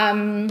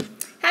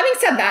 Having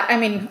said that, I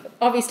mean,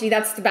 obviously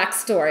that's the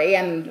backstory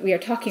and we are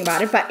talking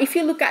about it, but if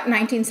you look at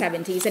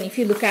 1970s and if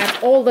you look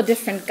at all the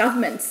different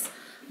governments'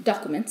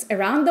 documents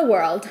around the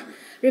world,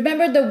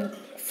 remember the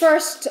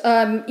first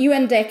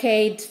UN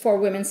decade for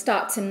women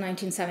starts in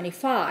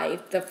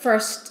 1975, the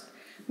first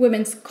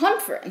women's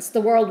conference,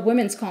 the World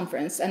Women's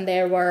Conference, and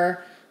there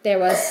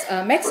was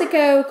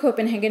Mexico,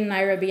 Copenhagen,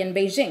 Nairobi, and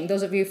Beijing.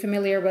 Those of you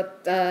familiar with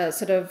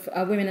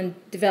women in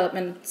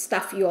development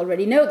stuff, you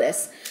already know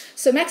this.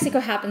 So Mexico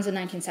happens in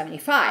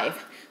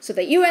 1975. So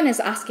the UN is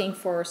asking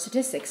for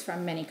statistics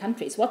from many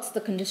countries. What's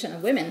the condition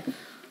of women?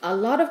 A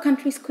lot of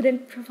countries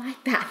couldn't provide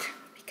that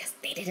because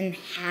they didn't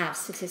have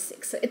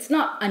statistics. So it's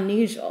not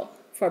unusual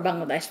for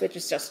Bangladesh, which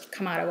has just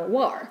come out of a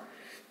war,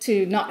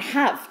 to not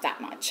have that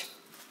much.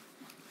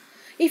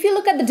 If you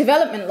look at the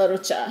development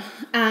literature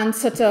and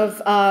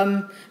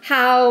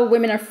how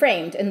women are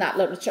framed in that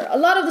literature, a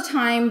lot of the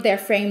time they're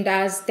framed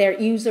as they're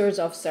users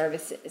of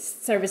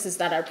services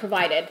that are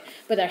provided,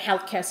 whether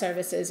healthcare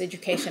services,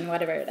 education,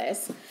 whatever it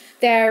is.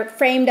 They're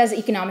framed as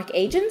economic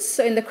agents.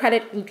 So in the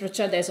credit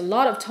literature, there's a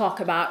lot of talk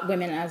about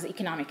women as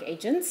economic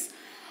agents.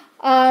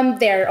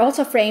 They're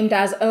also framed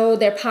as,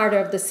 they're part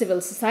of the civil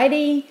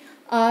society.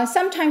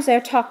 Sometimes they're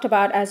talked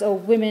about as,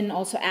 women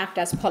also act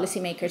as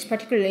policymakers,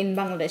 particularly in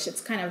Bangladesh. It's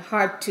kind of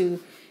hard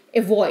to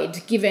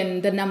avoid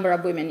given the number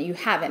of women you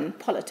have in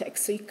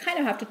politics. So you kind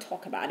of have to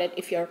talk about it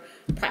if your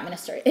prime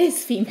minister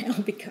is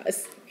female,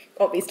 because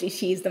obviously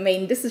she's the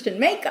main decision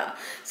maker.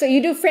 So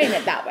you do frame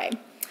it that way.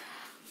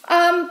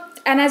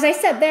 And as I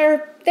said,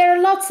 there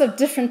are lots of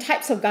different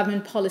types of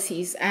government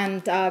policies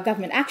and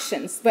government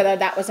actions, whether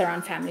that was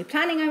around family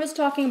planning I was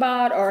talking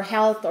about, or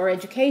health or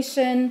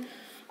education.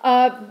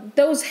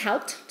 Those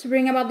helped to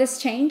bring about this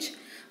change.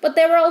 But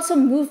there were also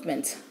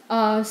movements,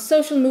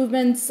 social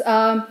movements,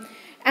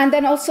 and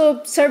then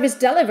also service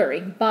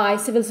delivery by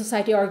civil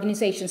society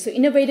organizations. So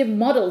innovative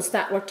models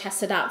that were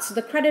tested out. So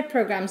the credit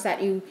programs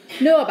that you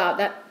know about,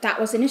 that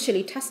was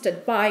initially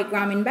tested by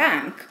Grameen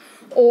Bank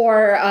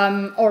or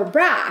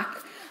BRAC.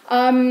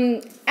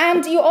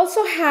 And you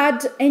also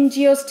had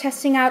NGOs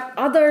testing out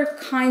other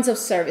kinds of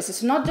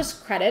services, not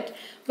just credit,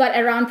 but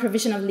around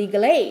provision of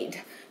legal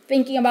aid.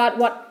 Thinking about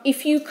what,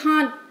 if you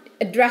can't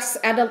address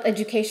adult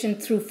education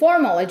through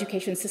formal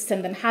education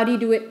system, then how do you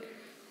do it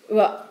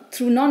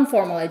through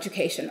non-formal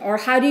education? Or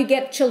how do you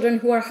get children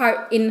who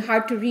are in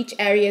hard-to-reach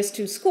areas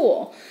to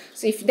school?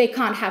 So if they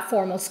can't have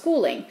formal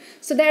schooling.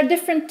 So there are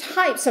different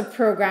types of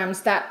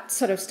programs that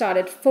sort of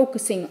started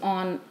focusing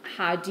on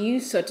how do you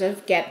sort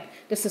of get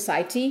the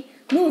society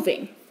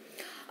moving.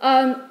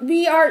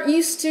 We are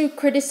used to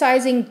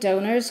criticizing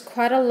donors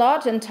quite a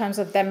lot in terms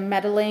of them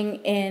meddling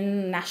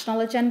in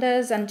national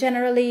agendas, and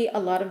generally a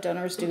lot of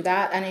donors do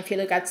that. And if you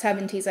look at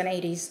 70s and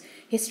 80s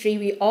history,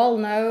 we all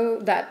know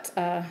that,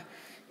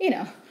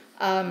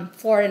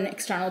 foreign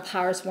external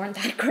powers weren't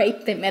that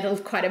great. They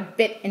meddled quite a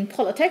bit in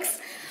politics.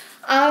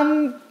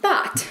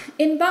 But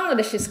in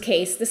Bangladesh's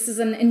case, this is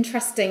an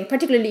interesting,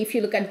 particularly if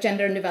you look at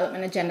gender and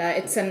development agenda,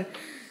 it's an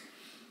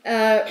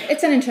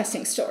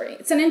interesting story.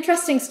 It's an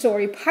interesting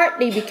story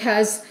partly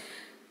because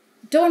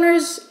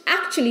donors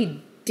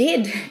actually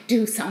did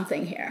do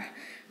something here.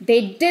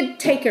 They did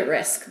take a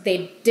risk.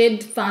 They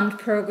did fund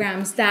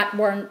programs that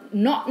were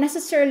not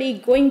necessarily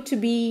going to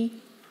be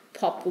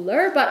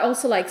popular, but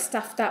also like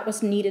stuff that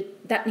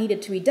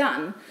needed to be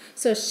done.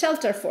 So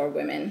shelter for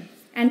women,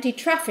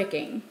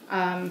 anti-trafficking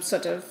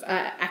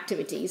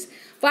activities,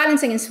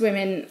 violence against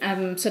women.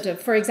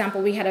 For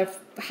example, we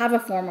have a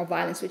form of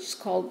violence which is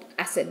called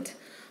acid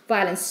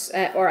violence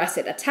or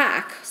acid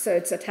attack. So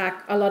it's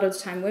attack. A lot of the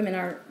time, women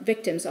are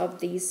victims of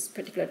these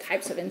particular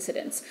types of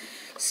incidents.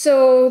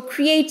 So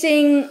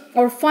creating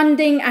or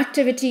funding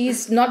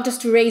activities, not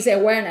just to raise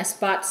awareness,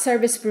 but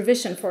service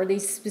provision for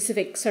these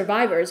specific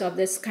survivors of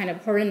this kind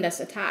of horrendous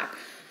attack.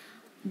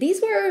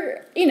 These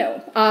were,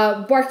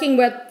 working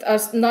with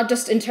us, not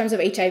just in terms of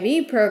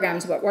HIV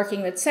programs, but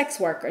working with sex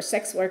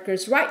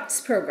workers' rights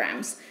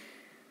programs.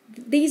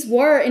 These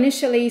were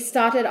initially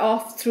started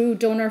off through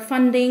donor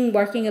funding,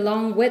 working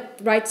along with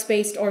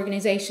rights-based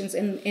organizations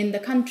in the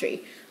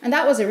country. And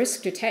that was a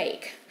risk to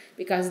take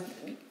because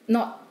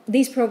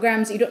these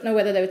programs, you don't know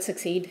whether they would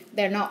succeed.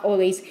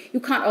 You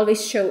can't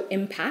always show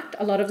impact.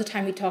 A lot of the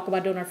time we talk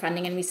about donor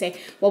funding and we say,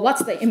 well,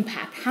 what's the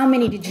impact? How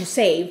many did you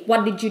save?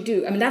 What did you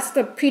do? I mean, that's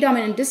the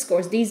predominant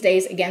discourse these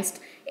days against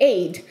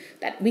aid,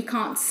 that we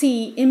can't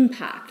see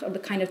impact of the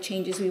kind of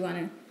changes we want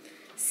to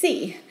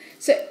see.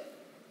 So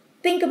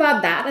think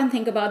about that and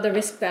think about the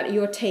risk that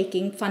you're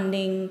taking,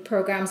 funding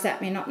programs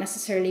that may not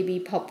necessarily be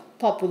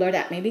popular,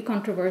 that may be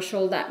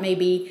controversial, that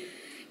maybe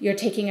you're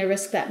taking a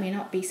risk that may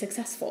not be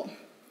successful.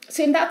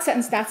 So in that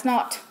sense, it's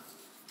not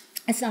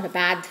a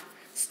bad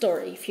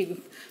story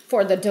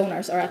for the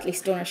donors, or at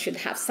least donors should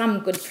have some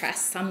good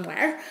press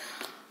somewhere.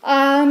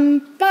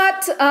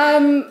 But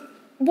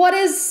what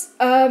is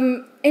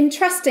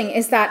interesting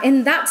is that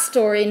in that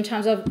story, in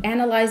terms of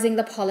analyzing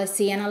the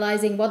policy,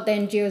 analyzing what the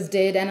NGOs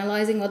did,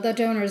 analyzing what the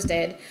donors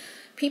did,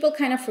 people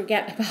kind of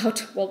forget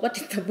about, well, what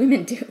did the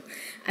women do?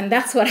 And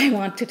that's what I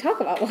want to talk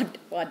about.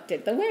 What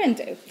did the women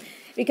do?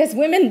 Because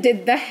women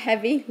did the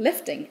heavy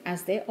lifting,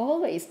 as they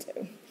always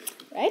do,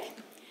 right?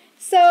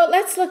 So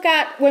let's look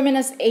at women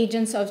as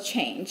agents of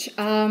change.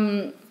 How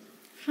am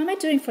I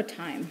doing for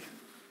time?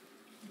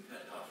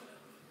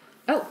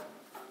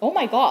 Oh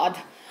my God.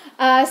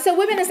 So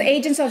women as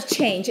agents of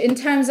change, in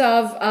terms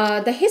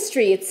of the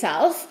history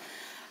itself,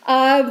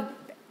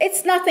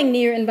 it's nothing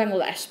new in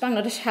Bangladesh.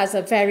 Bangladesh has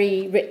a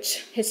very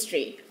rich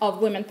history of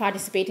women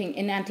participating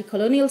in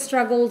anti-colonial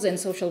struggles, in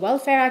social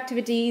welfare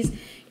activities,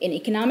 in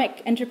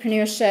economic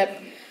entrepreneurship.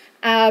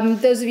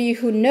 Those of you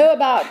who know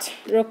about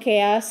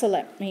Rokeya, so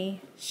let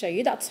me show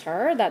you, that's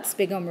her, that's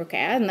Begum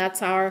Rokeya, and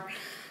that's our,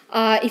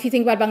 if you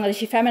think about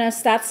Bangladeshi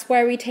feminists, that's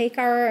where we take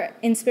our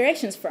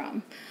inspirations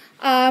from.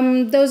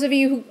 Those of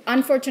you who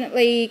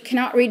unfortunately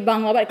cannot read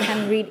Bangla but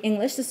can read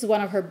English, this is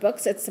one of her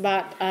books. It's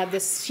about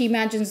this, she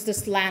imagines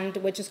this land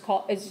which is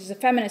a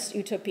feminist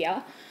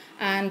utopia,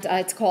 and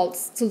it's called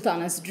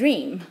Sultana's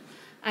Dream.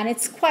 And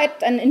it's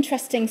quite an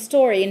interesting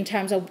story in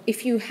terms of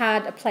if you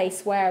had a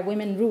place where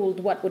women ruled,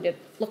 what would it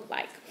look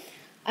like?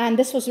 And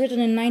this was written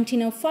in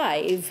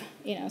 1905,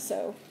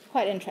 so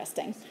quite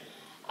interesting.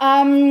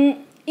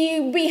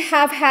 We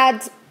have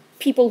had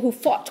people who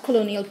fought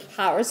colonial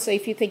powers. So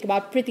if you think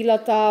about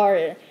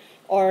Pritilata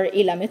or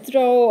Ila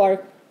Mitro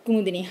or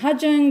Kumudini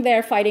Hajang,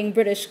 they're fighting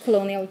British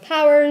colonial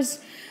powers.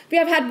 We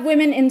have had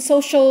women in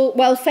social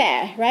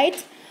welfare,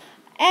 right?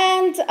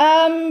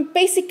 And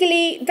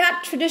basically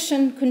that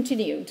tradition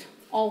continued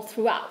all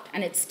throughout,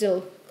 and it's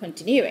still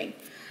continuing.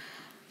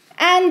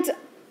 And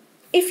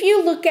if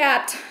you look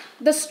at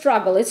the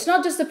struggle, it's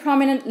not just the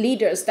prominent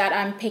leaders that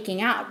I'm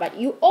picking out, but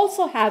you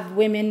also have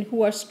women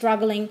who are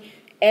struggling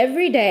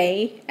every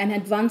day and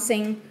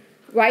advancing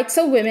rights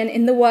of women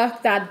in the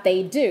work that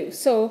they do.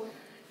 So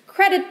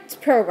credit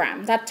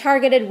program that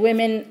targeted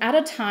women at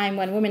a time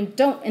when women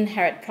don't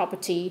inherit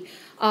property,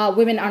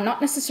 women are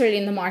not necessarily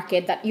in the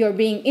market, that you're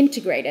being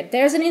integrated.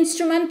 There's an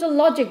instrumental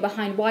logic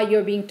behind why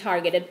you're being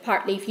targeted,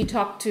 partly if you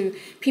talk to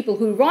people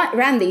who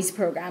ran these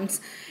programs,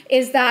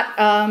 is that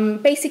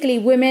basically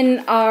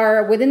women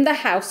are within the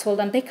household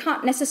and they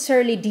can't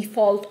necessarily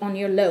default on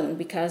your loan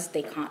because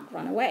they can't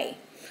run away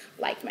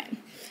like men.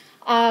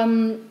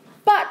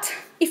 But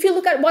if you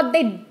look at what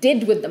they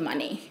did with the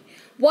money,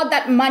 what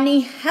that money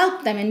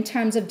helped them in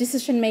terms of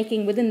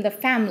decision-making within the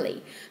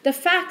family, the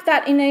fact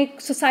that in a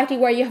society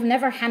where you have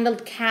never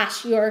handled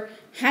cash, you're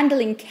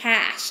handling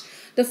cash,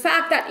 the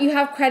fact that you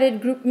have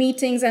credit group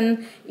meetings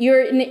and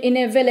you're in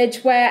a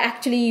village where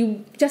actually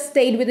you just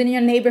stayed within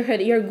your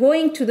neighborhood, you're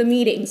going to the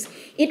meetings.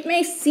 It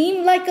may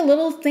seem like a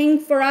little thing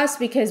for us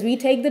because we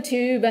take the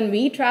tube and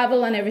we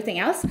travel and everything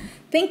else.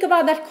 Think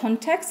about that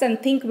context and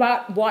think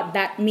about what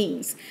that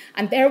means.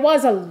 And there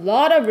was a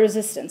lot of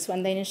resistance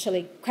when the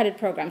initially credit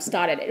program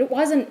started. It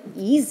wasn't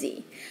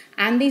easy.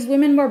 And these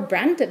women were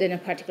branded in a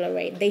particular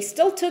way. They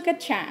still took a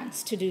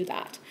chance to do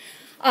that.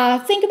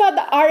 Think about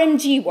the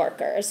RMG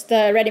workers,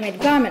 the ready-made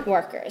garment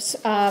workers.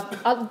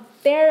 A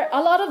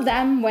lot of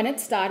them, when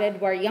it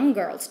started, were young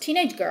girls,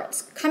 teenage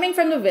girls, coming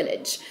from the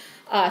village,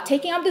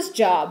 taking up this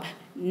job,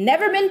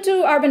 never been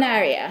to urban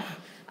area,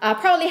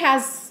 probably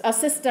has a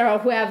sister or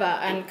whoever,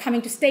 and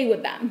coming to stay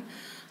with them.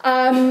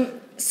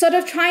 Sort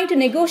of trying to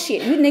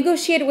negotiate. You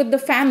negotiate with the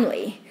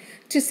family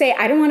to say,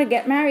 I don't want to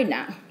get married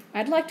now.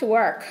 I'd like to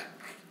work.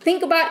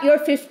 Think about you're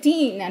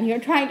 15 and you're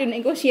trying to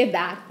negotiate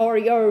that, or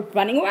you're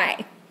running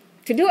away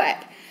to do it.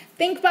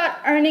 Think about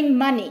earning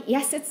money.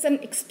 Yes, it's an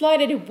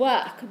exploitative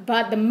work,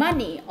 but the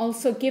money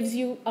also gives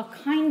you a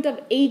kind of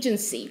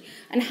agency.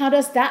 And how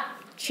does that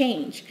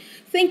change?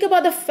 Think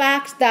about the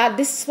fact that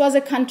this was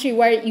a country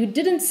where you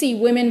didn't see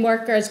women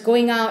workers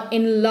going out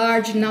in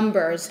large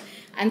numbers,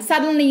 and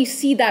suddenly you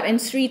see that in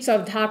streets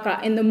of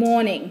Dhaka in the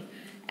morning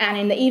and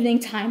in the evening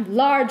time,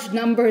 large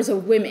numbers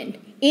of women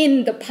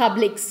in the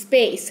public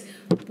space.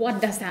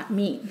 What does that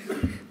mean?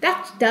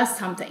 That does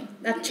something.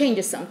 That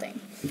changes something.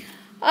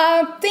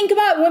 Think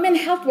about women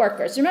health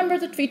workers. Remember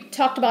that we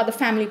talked about the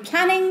family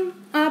planning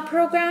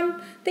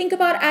program? Think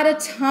about at a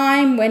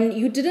time when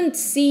you didn't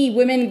see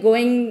women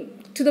going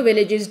to the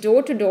villages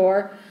door to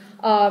door,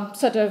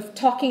 sort of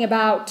talking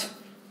about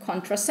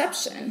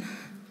contraception.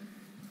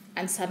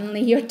 And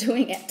suddenly you're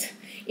doing it.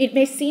 It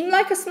may seem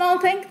like a small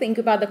thing. Think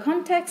about the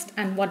context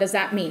and what does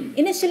that mean.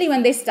 Initially,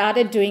 when they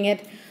started doing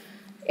it,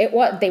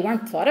 they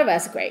weren't thought of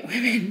as great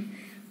women.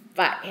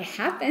 But it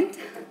happened.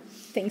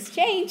 Things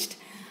changed.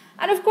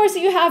 And of course,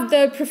 you have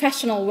the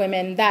professional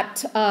women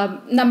that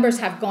numbers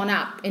have gone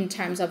up in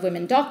terms of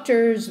women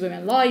doctors,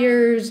 women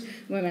lawyers,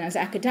 women as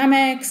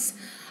academics.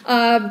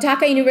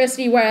 Dhaka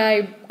University,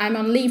 where I'm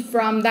on leave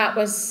from, that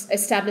was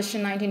established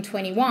in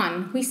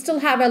 1921. We still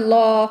have a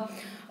law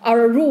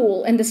or a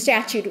rule in the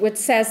statute which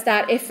says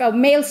that if a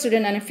male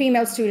student and a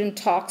female student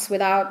talks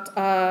without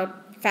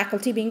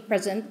faculty being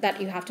present, that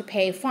you have to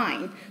pay a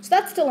fine. So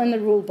that's still in the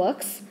rule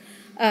books,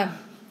 but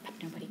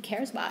nobody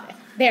cares about it.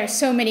 There are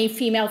so many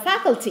female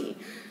faculty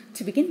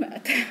to begin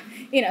with.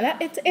 You know,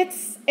 that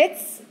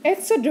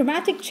it's a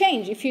dramatic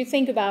change if you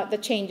think about the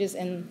changes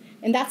in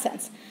that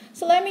sense.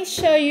 So let me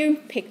show you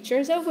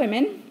pictures of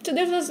women. So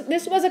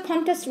this was a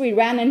contest we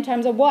ran in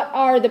terms of what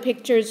are the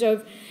pictures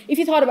of, if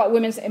you thought about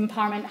women's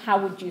empowerment, how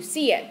would you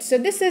see it? So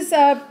this is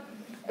a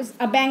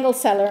bangle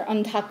seller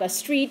on Dhaka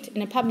street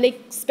in a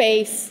public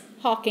space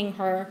hawking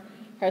her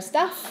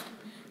stuff.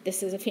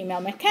 This is a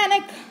female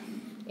mechanic.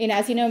 And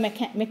as you know,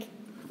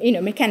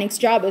 mechanic's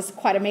job is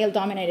quite a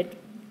male-dominated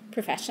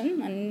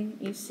profession, and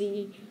you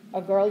see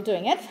a girl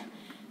doing it.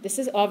 This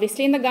is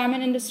obviously in the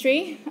garment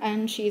industry,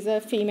 and she's a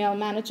female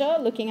manager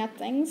looking at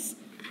things.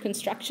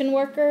 Construction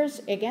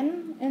workers,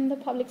 again, in the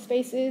public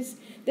spaces.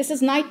 This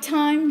is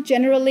nighttime.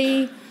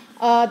 Generally,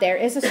 there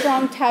is a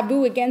strong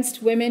taboo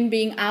against women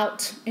being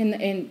out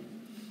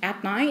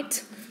at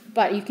night,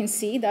 but you can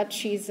see that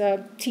she's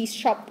a tea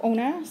shop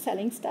owner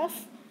selling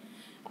stuff.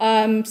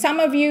 Some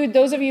of you,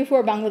 those of you who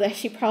are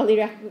Bangladeshi,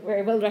 probably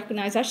will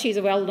recognize her. She's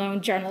a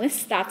well-known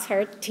journalist. That's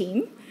her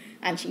team,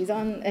 and she's a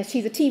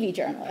TV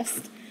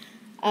journalist.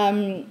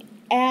 And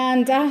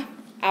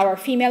our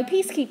female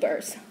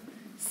peacekeepers.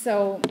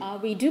 So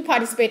we do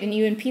participate in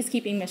UN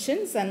peacekeeping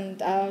missions,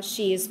 and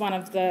she is one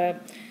of the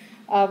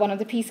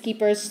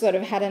peacekeepers. Sort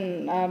of had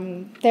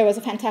there was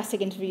a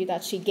fantastic interview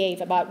that she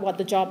gave about what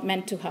the job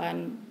meant to her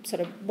and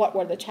sort of what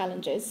were the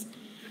challenges.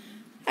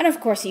 And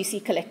of course, you see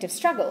collective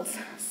struggles.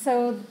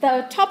 So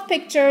the top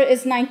picture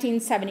is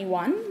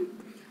 1971,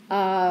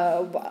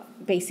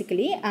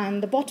 basically,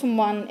 and the bottom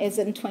one is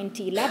in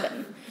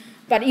 2011.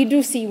 But you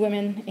do see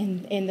women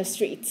in the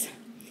streets.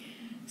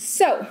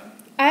 So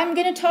I'm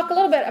going to talk a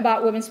little bit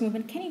about women's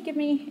movement. Can you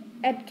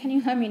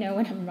let me know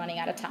when I'm running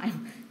out of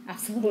time?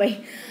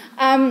 Absolutely.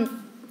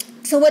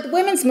 So with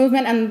women's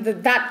movement, and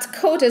that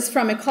quote is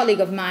from a colleague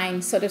of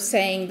mine, sort of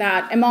saying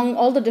that among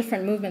all the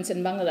different movements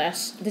in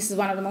Bangladesh, this is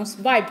one of the most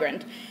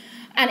vibrant.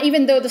 And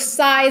even though the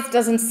size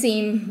doesn't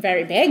seem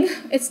very big,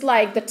 it's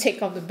like the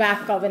tick of the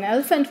back of an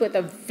elephant with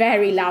a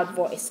very loud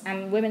voice.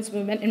 And women's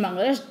movement in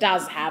Bangladesh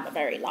does have a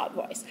very loud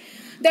voice.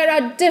 There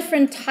are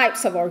different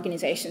types of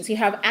organizations. You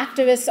have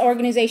activist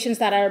organizations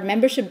that are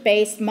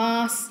membership-based,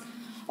 mass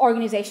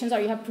organizations, or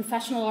you have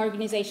professional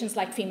organizations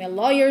like female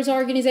lawyers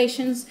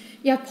organizations.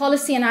 You have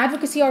policy and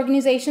advocacy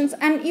organizations,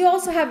 and you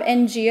also have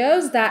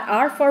NGOs that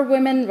are for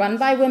women, run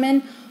by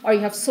women, or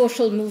you have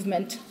social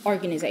movement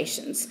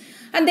organizations.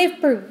 And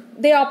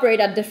they operate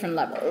at different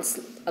levels,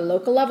 a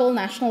local level,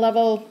 national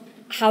level,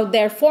 how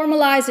they're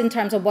formalized in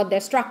terms of what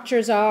their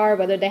structures are,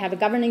 whether they have a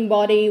governing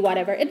body,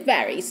 whatever. It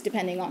varies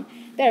depending on,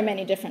 there are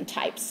many different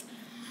types.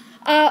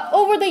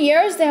 Over the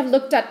years, they have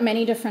looked at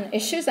many different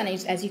issues, and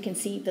as you can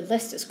see, the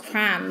list is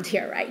crammed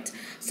here, right?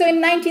 So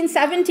in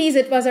 1970s,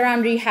 it was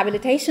around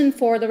rehabilitation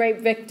for the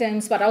rape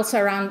victims, but also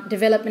around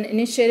development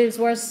initiatives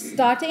were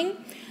starting.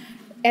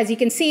 As you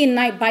can see,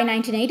 by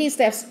 1980s,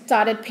 they have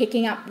started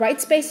picking up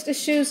rights-based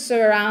issues, so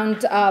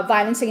around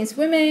violence against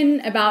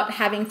women, about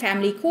having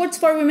family courts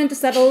for women to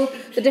settle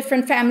the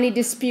different family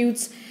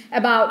disputes,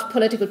 about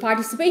political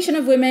participation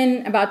of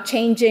women, about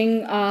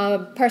changing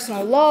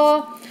personal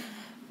law.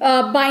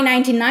 By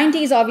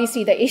 1990s,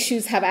 obviously, the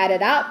issues have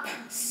added up.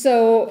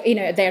 So,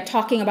 they're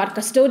talking about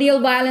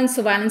custodial violence,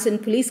 so violence in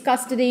police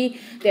custody.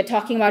 They're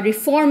talking about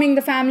reforming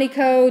the family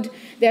code.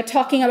 They're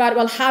talking about,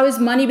 well, how is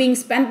money being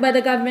spent by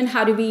the government?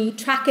 How do we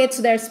track it?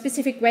 So there are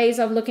specific ways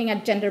of looking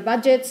at gender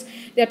budgets.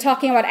 They're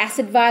talking about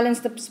acid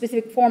violence, the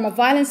specific form of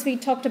violence we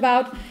talked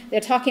about.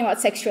 They're talking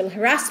about sexual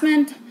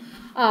harassment,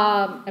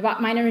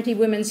 about minority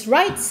women's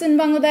rights in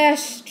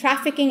Bangladesh,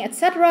 trafficking,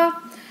 etc.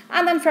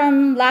 And then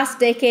from last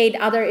decade,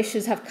 other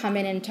issues have come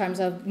in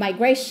terms of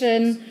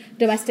migration,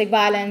 domestic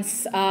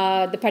violence,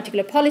 the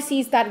particular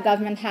policies that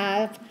government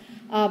have,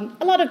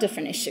 a lot of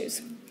different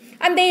issues.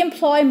 And they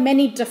employ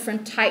many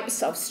different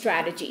types of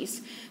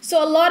strategies.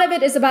 So a lot of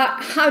it is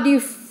about how do you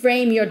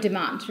frame your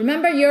demand.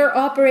 Remember, you're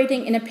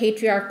operating in a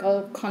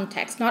patriarchal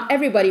context. Not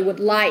everybody would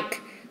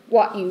like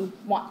what you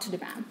want to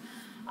demand.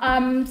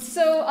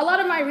 So a lot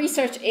of my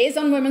research is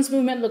on women's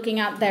movement, looking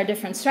at their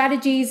different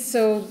strategies.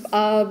 So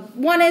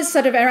one is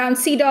sort of around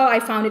CEDAW. I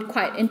found it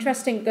quite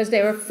interesting because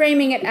they were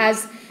framing it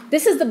as,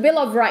 this is the Bill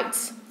of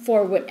Rights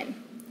for women,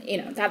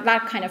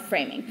 that kind of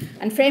framing.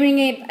 And framing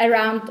it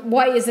around,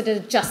 why is it a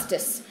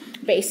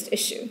justice-based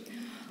issue?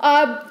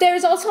 There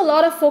is also a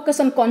lot of focus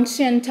on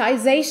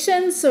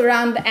conscientization, so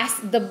around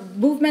the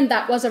movement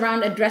that was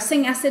around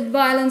addressing acid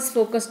violence,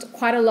 focused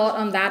quite a lot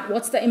on that.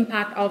 What's the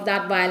impact of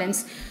that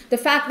violence? The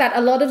fact that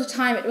a lot of the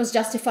time it was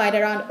justified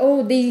around,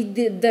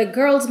 the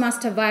girls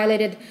must have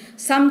violated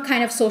some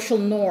kind of social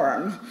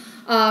norm.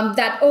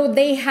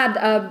 They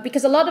had,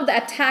 because a lot of the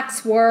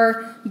attacks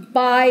were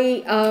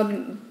by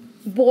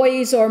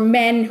boys or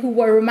men who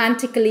were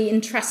romantically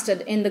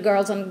interested in the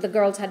girls, and the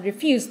girls had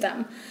refused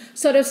them.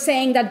 Sort of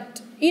saying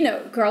that,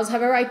 girls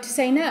have a right to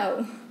say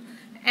no.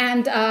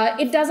 And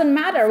it doesn't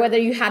matter whether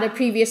you had a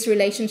previous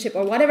relationship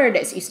or whatever it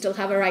is, you still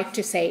have a right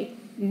to say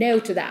no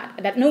to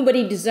that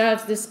nobody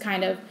deserves this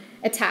kind of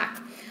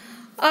attack.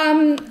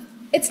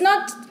 It's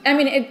not, I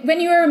mean, when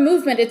you're a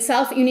movement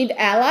itself, you need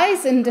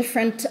allies in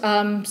different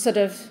sort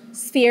of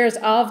spheres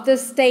of the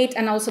state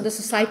and also the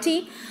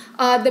society.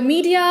 The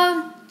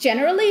media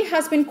generally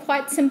has been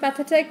quite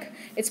sympathetic.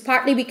 It's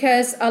partly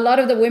because a lot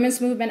of the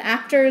women's movement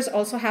actors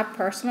also have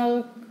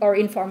personal or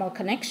informal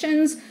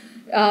connections,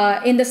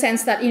 in the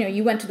sense that,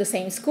 you went to the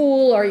same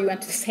school or you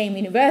went to the same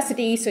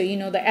university, so you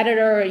know the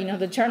editor, or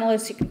the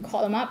journalist, you can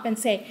call them up and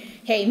say,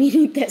 hey, we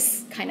need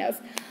this kind of.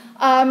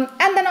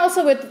 And then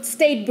also with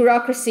state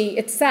bureaucracy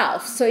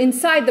itself. So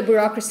inside the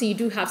bureaucracy, you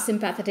do have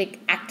sympathetic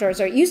actors,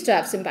 or used to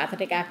have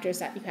sympathetic actors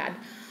that you had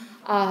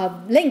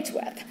linked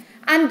with.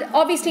 And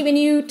obviously, when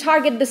you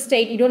target the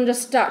state, you don't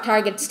just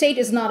target. State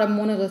is not a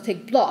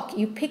monolithic block.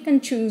 You pick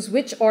and choose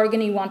which organ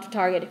you want to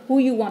target, who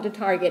you want to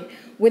target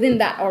within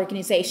that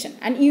organization.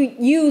 And you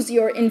use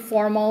your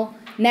informal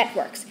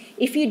networks.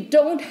 If you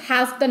don't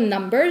have the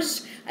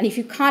numbers, and if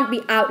you can't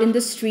be out in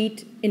the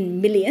street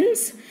in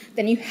millions,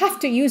 then you have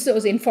to use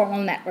those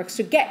informal networks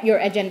to get your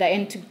agenda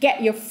in, to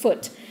get your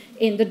foot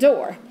in the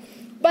door.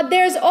 But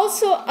there's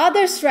also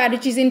other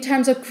strategies in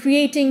terms of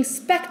creating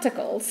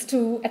spectacles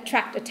to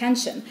attract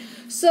attention.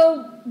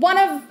 So one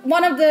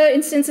of the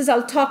instances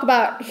I'll talk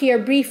about here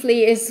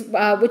briefly is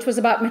which was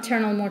about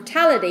maternal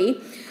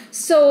mortality.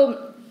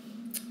 So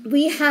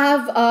we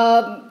have,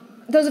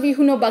 those of you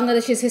who know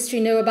Bangladeshi's history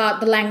know about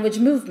the language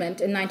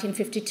movement in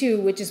 1952,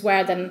 which is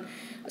where then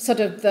sort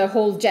of the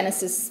whole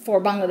genesis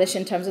for Bangladesh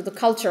in terms of the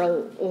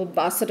cultural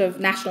sort of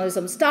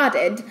nationalism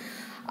started.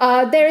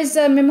 There is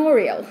a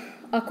memorial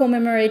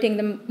commemorating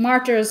the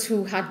martyrs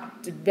who had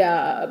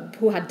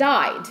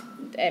died,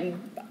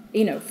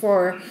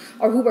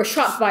 or who were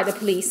shot by the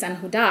police and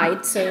who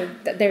died. So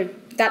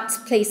that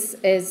place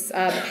has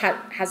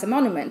a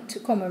monument to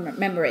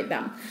commemorate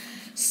them.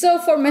 So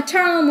for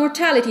maternal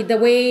mortality, the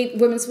way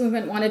women's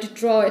movement wanted to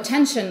draw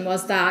attention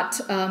was that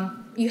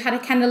you had a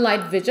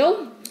candlelight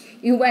vigil.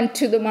 You went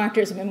to the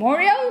martyrs'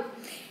 memorial,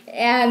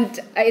 and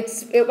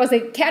it was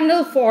a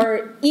candle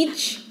for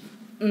each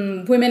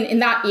women in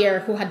that year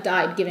who had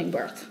died giving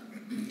birth.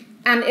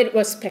 And it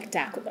was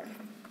spectacular.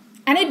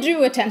 And it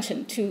drew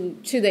attention to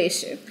the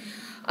issue.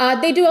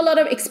 They do a lot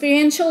of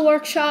experiential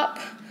workshop.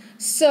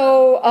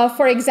 So,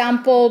 for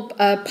example,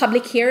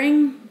 public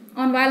hearing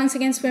on violence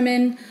against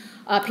women,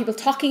 people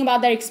talking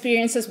about their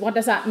experiences. What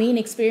does that mean,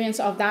 experience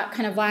of that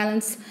kind of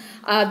violence?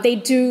 They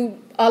do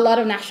a lot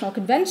of national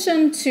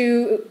convention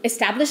to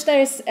establish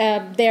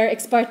their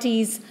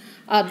expertise,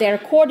 their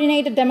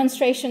coordinated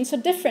demonstrations, so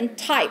different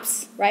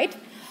types, right?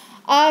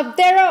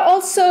 There are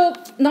also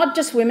not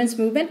just women's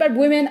movement, but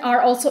women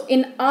are also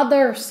in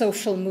other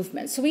social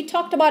movements. So we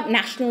talked about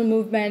national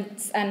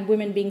movements and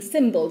women being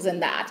symbols in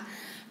that.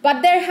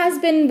 But there has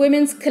been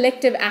women's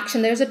collective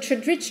action. There's a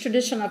rich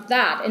tradition of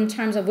that in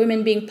terms of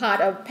women being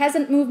part of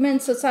peasant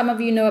movements. So some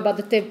of you know about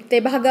the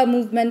Tebaga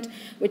movement,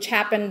 which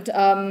happened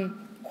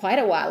quite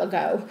a while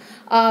ago.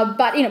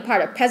 But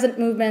part of peasant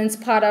movements,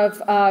 part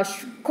of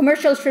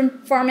commercial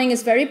shrimp farming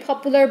is very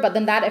popular, but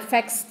then that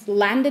affects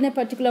land in a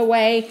particular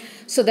way.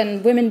 So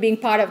then women being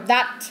part of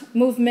that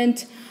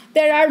movement.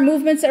 There are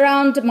movements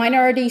around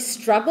minority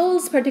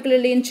struggles,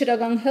 particularly in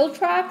Chittagong Hill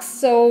Tracts.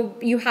 So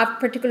you have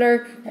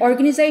particular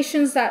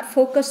organizations that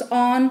focus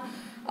on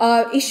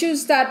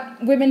issues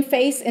that women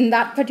face in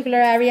that particular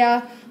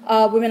area.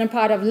 Women are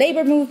part of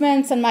labor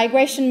movements and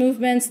migration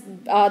movements.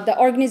 The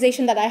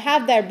organization that I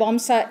have there,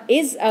 BOMSA,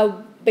 is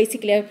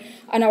basically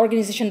an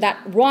organization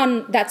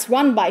that's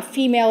run by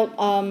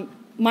female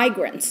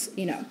migrants.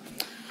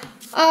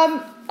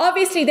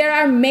 Obviously, there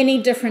are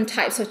many different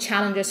types of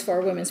challenges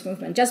for a women's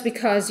movement. Just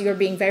because you're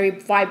being very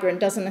vibrant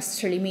doesn't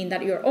necessarily mean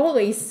that you're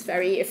always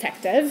very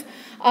effective.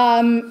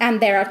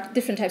 And there are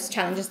different types of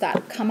challenges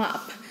that come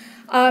up.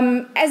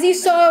 As you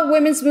saw,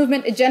 women's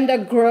movement agenda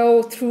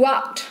grow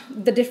throughout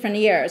the different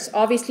years.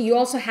 Obviously, you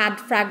also had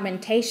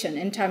fragmentation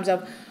in terms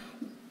of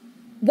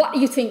what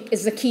you think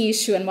is the key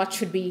issue and what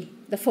should be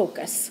the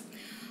focus.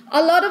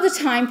 A lot of the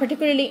time,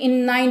 particularly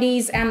in the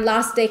 90s and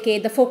last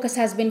decade, the focus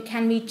has been,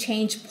 can we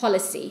change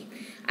policy?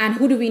 And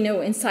who do we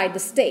know inside the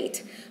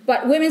state?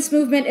 But women's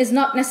movement is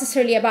not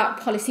necessarily about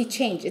policy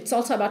change. It's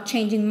also about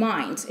changing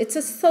minds. It's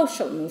a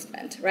social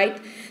movement, right?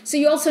 So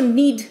you also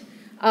need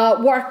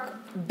work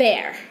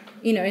there,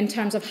 in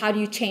terms of how do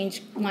you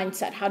change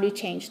mindset? How do you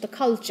change the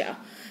culture?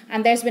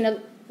 And there's been a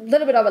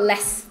little bit of a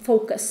less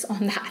focus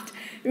on that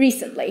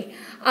recently.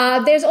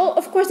 There's,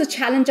 of course, the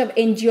challenge of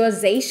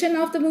NGOization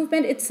of the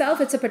movement itself.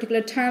 It's a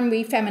particular term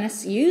we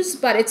feminists use,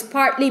 but it's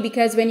partly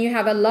because when you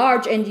have a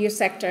large NGO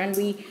sector, and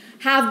we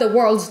have the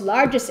world's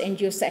largest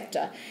NGO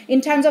sector, in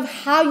terms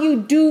of how you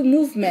do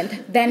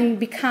movement then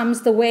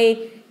becomes the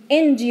way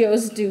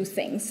NGOs do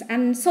things.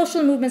 And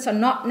social movements are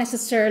not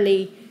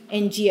necessarily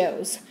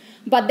NGOs.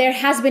 But there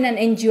has been an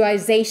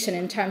NGOization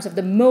in terms of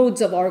the modes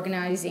of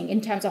organizing,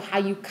 in terms of how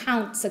you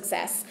count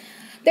success.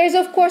 There's,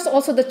 of course,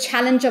 also the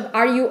challenge of,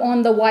 are you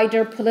on the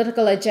wider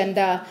political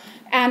agenda?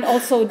 And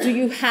also, do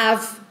you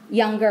have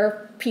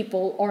younger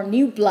people or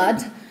new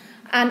blood?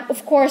 And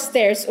of course,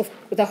 there's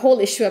the whole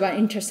issue about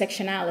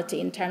intersectionality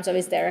in terms of,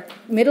 is there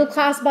a middle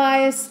class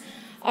bias?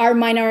 Are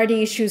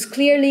minority issues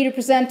clearly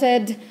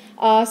represented?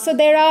 So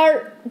there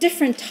are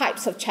different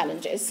types of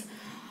challenges.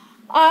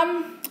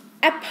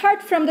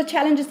 Apart from the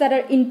challenges that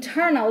are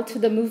internal to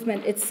the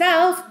movement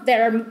itself,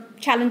 there are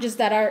challenges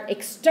that are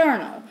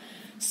external.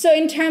 So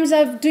in terms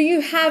of, do you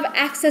have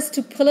access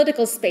to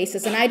political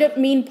spaces? And I don't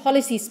mean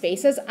policy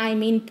spaces, I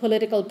mean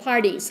political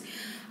parties.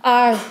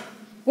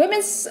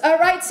 Women's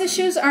rights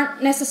issues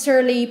aren't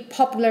necessarily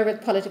popular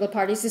with political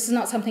parties. This is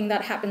not something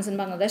that happens in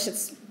Bangladesh.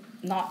 It's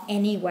not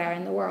anywhere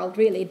in the world,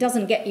 really. It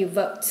doesn't get you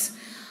votes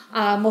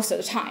most of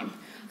the time.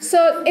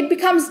 So it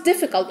becomes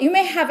difficult. You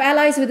may have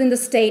allies within the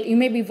state, you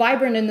may be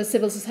vibrant in the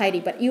civil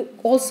society, but you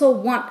also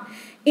want,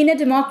 in a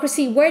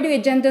democracy, where do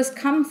agendas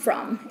come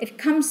from? It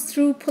comes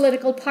through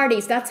political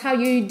parties. That's how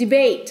you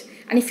debate.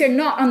 And if you're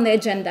not on the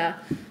agenda,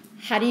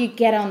 how do you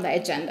get on the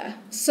agenda?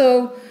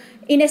 So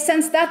in a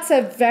sense, that's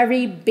a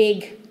very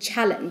big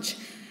challenge.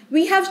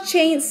 We have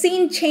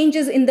seen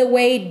changes in the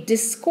way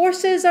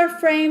discourses are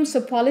framed, so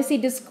policy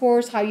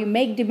discourse, how you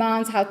make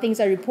demands, how things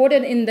are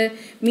reported in the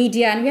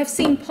media, and we have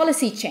seen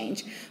policy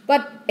change.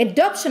 But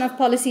adoption of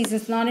policies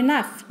is not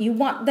enough. You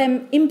want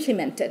them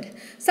implemented.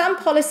 Some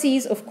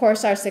policies, of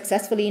course, are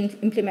successfully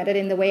implemented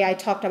in the way I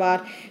talked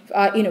about,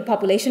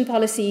 population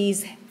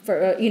policies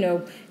for,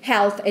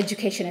 health,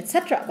 education,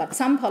 etc. But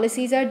some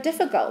policies are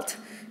difficult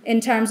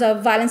in terms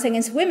of violence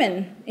against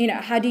women.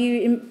 How do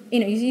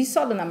you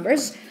saw the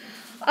numbers.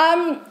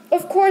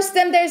 Of course,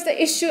 then there's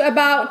the issue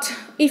about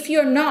if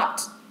you're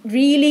not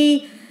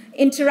really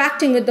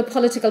interacting with the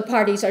political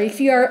parties, or if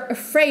you're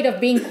afraid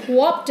of being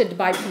co-opted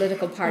by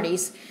political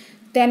parties,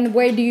 then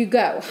where do you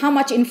go? How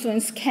much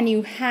influence can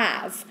you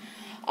have?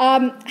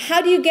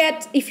 How do you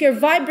get, if you're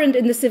vibrant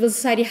in the civil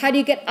society, how do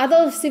you get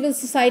other civil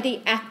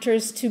society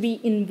actors to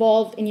be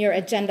involved in your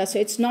agenda? So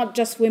it's not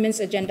just women's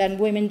agenda and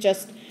women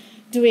just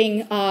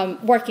doing,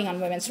 working on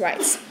women's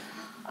rights.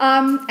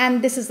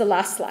 And this is the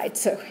last slide,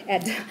 so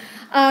Ed.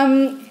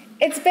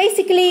 It's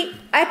basically,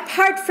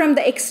 apart from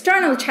the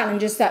external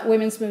challenges that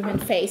women's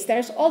movement face,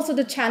 there's also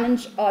the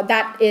challenge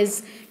that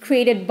is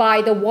created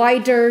by the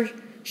wider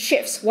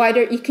shifts,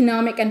 wider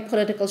economic and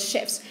political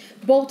shifts,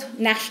 both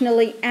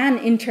nationally and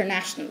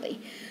internationally.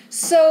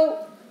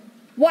 So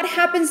what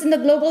happens in the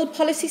global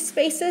policy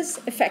spaces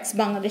affects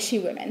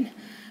Bangladeshi women,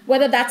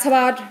 whether that's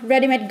about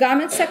ready-made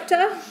garment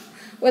sector,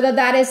 whether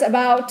that is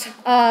about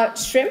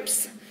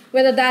shrimps,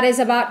 whether that is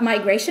about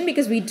migration,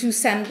 because we do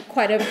send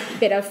quite a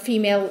bit of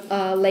female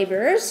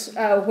laborers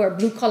who are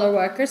blue-collar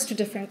workers to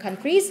different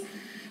countries.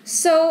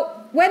 So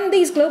when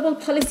these global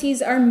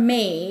policies are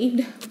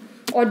made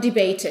or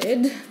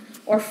debated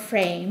or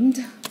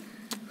framed,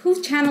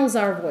 who channels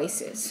our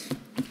voices?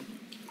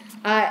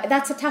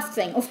 That's a tough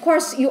thing. Of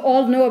course, you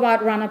all know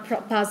about Rana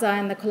Plaza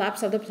and the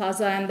collapse of the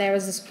plaza, and there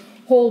was this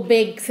whole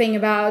big thing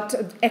about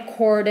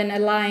Accord and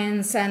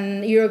Alliance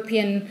and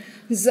European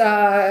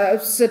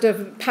sort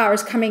of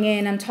powers coming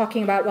in and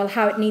talking about, well,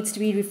 how it needs to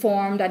be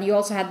reformed. And you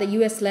also had the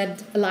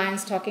US-led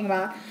alliance talking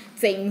about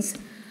things.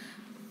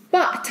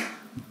 But,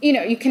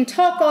 you can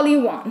talk all you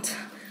want.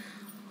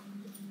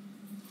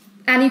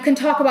 And you can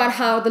talk about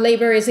how the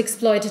labor is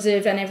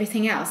exploitative and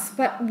everything else.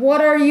 But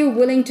what are you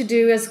willing to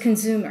do as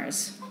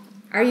consumers?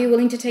 Are you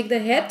willing to take the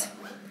hit?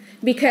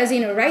 Because,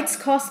 rights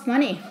cost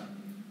money.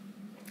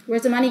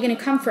 Where's the money going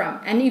to come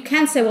from? And you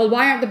can't say, well,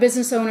 why aren't the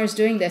business owners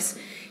doing this?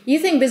 You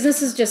think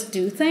businesses just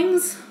do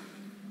things?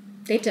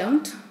 They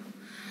don't.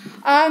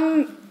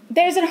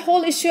 There's a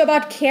whole issue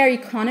about care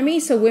economy,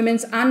 so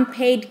women's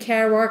unpaid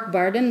care work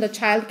burden, the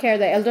child care,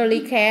 the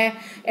elderly care,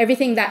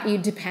 everything that you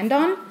depend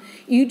on.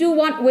 You do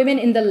want women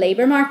in the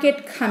labor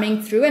market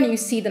coming through, and you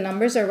see the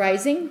numbers are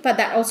rising, but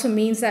that also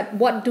means that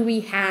what do we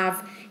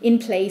have in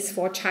place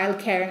for child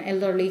care and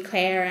elderly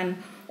care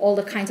and all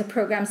the kinds of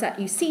programs that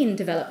you see in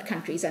developed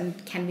countries,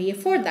 and can we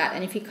afford that?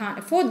 And if you can't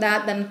afford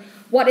that, then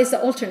what is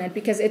the alternate?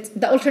 Because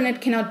the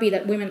alternate cannot be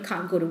that women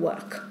can't go to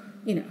work.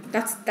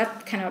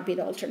 That cannot be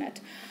the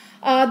alternate.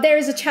 There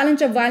is a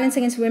challenge of violence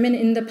against women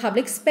in the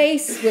public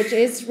space, which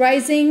is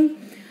rising.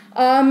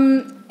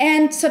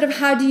 And sort of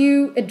how do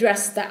you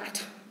address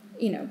that?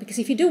 Because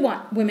if you do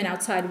want women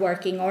outside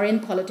working or in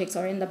politics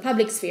or in the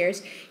public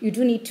spheres, you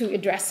do need to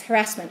address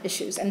harassment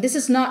issues. And this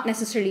is not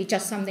necessarily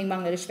just something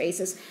Bangladesh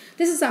faces.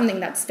 This is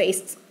something that's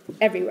faced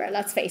everywhere,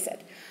 let's face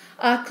it.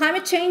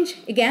 Climate change,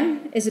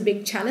 again, is a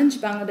big challenge.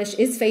 Bangladesh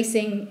is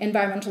facing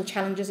environmental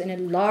challenges in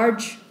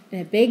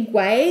a big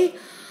way.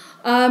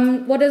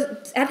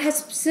 That has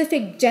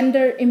specific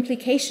gender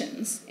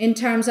implications in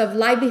terms of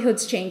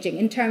livelihoods changing,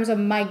 in terms of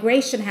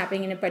migration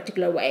happening in a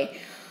particular way.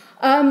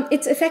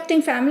 It's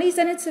affecting families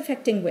and it's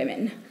affecting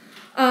women.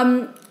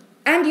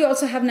 And you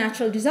also have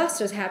natural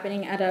disasters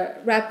happening at a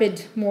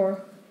rapid,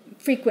 more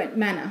frequent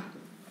manner.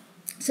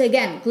 So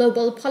again,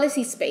 global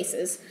policy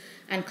spaces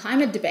and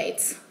climate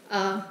debates,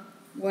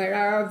 where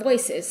are our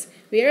voices?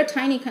 We are a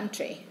tiny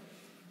country,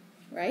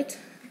 right?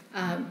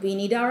 We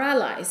need our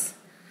allies.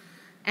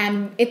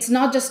 And it's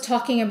not just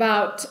talking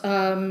about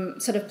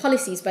sort of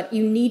policies, but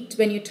you need,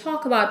 when you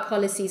talk about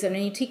policies and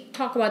when you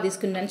talk about this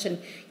convention,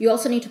 you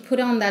also need to put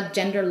on that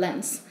gender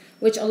lens,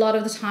 which a lot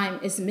of the time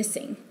is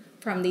missing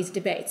from these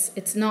debates.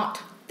 It's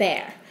not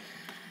there.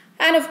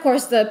 And of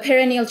course, the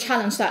perennial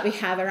challenge that we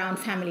have around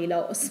family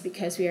laws,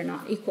 because we are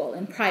not equal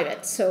in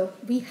private. So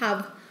we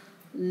have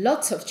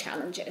lots of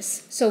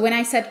challenges. So when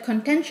I said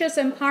contentious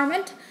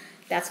empowerment,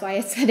 that's why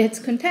I said it's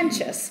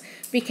contentious,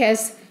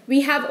 because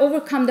we have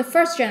overcome the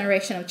first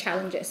generation of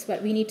challenges,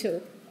 but we need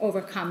to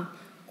overcome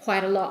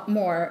quite a lot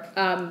more.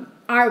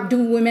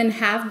 Do women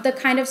have the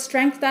kind of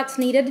strength that's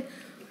needed?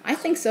 I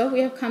think so.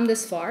 We have come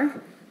this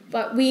far.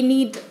 But we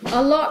need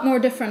a lot more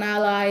different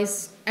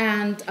allies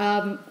and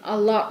a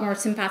lot more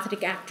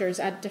sympathetic actors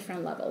at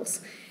different levels.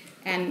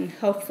 And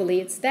hopefully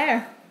it's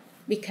there,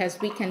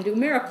 because we can do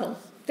miracle.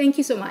 Thank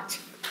you so much.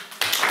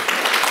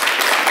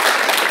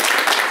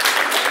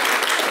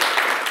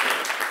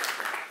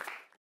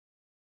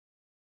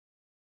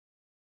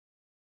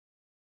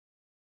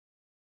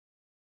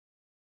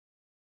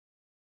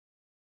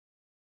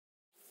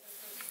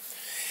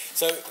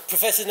 So,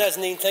 Professor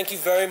Nazneen, thank you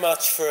very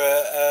much for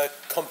a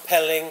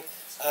compelling,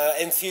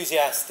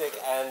 enthusiastic,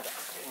 and,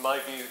 in my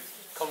view,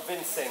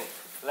 convincing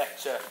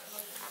lecture.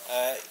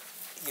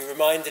 You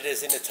reminded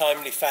us in a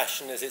timely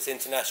fashion, as it's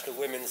International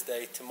Women's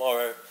Day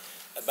tomorrow,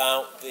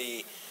 about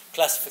the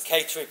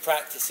classificatory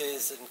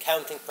practices and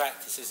counting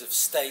practices of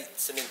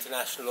states and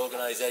international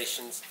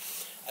organisations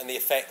and the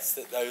effects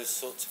that those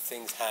sorts of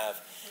things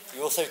have.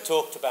 You also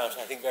talked about,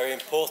 I think very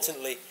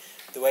importantly,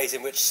 the ways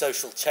in which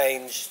social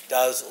change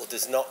does or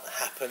does not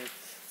happen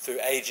through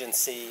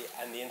agency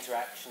and the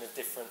interaction of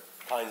different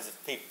kinds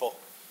of people.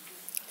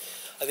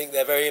 I think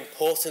they're very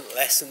important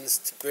lessons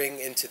to bring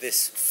into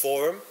this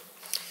forum,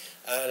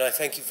 and I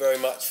thank you very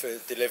much for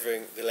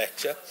delivering the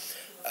lecture.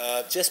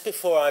 Just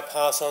before I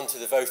pass on to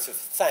the vote of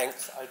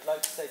thanks, I'd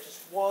like to say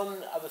just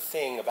one other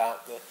thing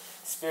about the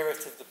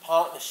spirit of the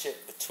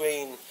partnership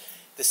between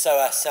the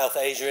SOAS South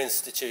Asia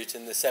Institute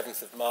and the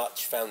 7th of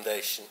March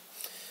Foundation.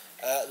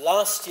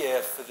 Last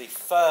year, for the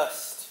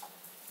first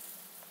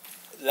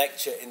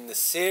lecture in the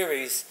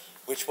series,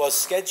 which was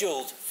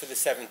scheduled for the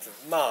 7th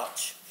of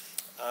March,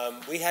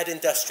 we had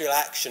industrial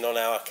action on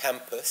our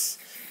campus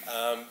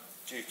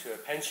due to a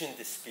pension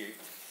dispute,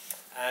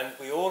 and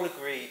we all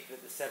agreed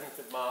that the 7th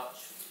of March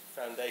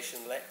Foundation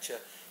lecture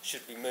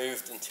should be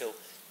moved until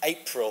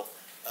April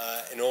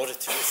in order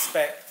to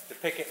respect the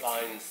picket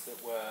lines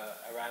that were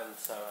around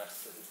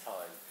SOAS at the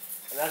time.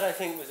 And that, I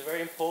think, was a very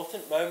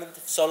important moment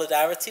of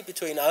solidarity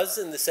between us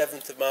and the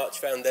 7th of March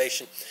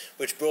Foundation,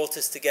 which brought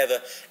us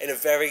together in a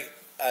very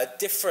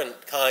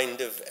different kind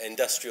of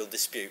industrial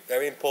dispute.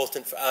 Very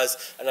important for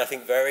us, and I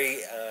think very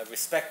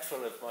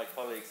respectful of my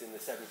colleagues in the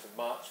 7th of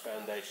March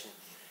Foundation,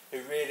 who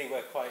really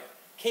were quite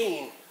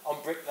keen on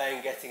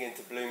bricklaying getting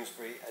into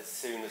Bloomsbury as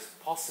soon as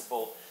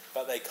possible,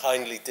 but they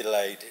kindly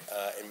delayed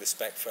in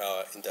respect for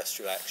our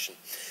industrial action.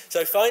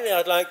 So finally,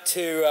 I'd like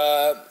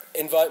to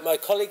invite my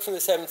colleague from the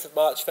 7th of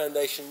March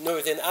Foundation,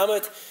 Nuruddin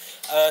Ahmed,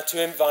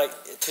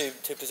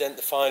 to present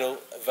the final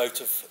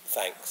vote of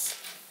thanks.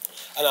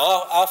 And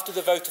after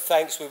the vote of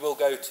thanks, we will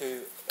go to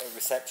a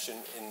reception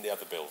in the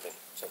other building.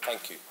 So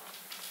thank you.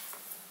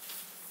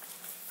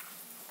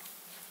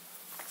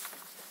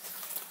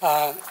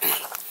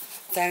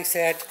 Thanks,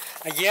 Ed.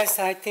 Yes,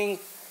 I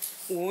think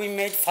we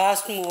made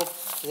fast move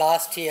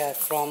last year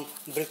from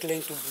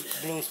bricklaying to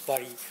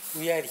Bloomsbury.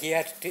 We are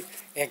here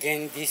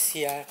again this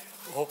year.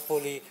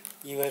 Hopefully,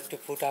 you have to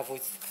put up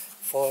with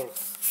for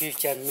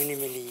future many,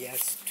 many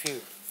years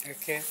too.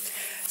 Okay.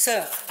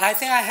 So I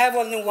think I have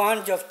only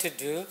one job to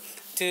do,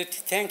 to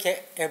thank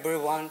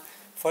everyone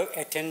for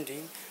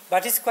attending.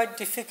 But it's quite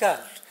difficult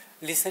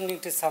listening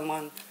to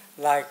someone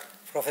like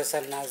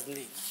Professor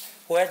Nazneen.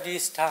 Where do you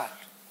start?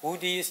 Who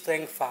do you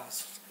thank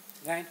first?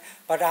 Right?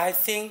 But I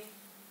think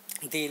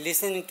the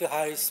listening to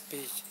her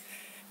speech,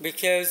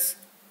 because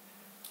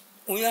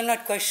we are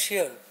not quite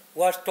sure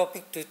what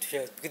topic to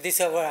choose, because this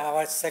is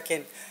our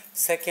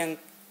second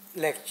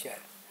lecture.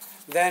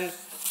 Then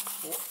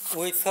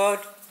we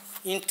thought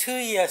in 2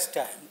 years'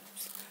 time,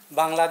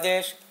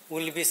 Bangladesh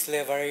will be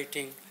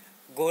celebrating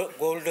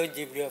golden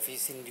jubilee of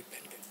its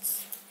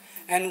independence.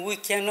 And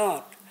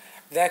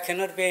there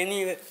cannot be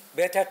any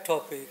better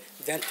topic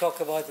than talk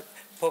about the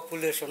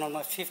population,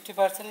 almost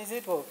 50%, is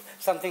it, or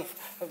something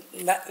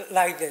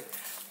like that.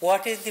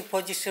 What is the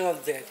position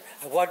of that?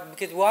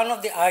 Because one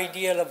of the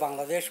ideals of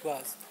Bangladesh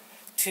was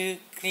to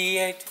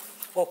create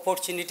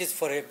opportunities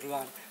for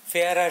everyone,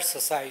 fairer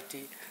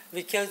society.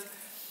 Because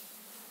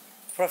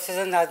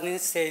Professor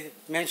Nazneen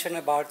mentioned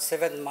about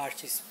 7th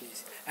March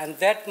speech, and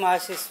that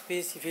March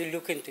speech, if you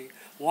look into it,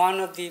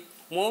 one of the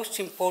most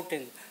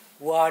important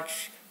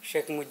words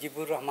Sheikh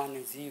Mujibur Rahman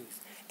has used,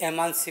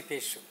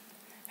 emancipation,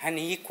 and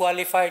he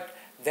qualified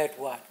that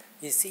word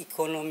is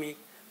economic,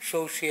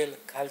 social,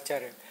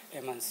 cultural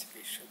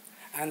emancipation.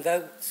 And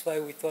that's why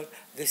we thought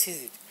this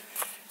is it.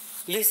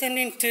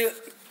 Listening to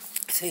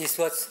this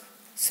was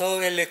so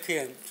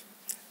eloquent,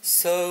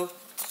 so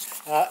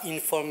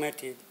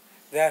informative.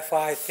 Therefore,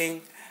 I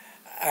think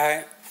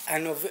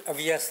And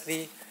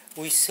obviously,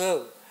 we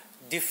saw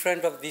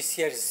different of this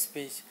year's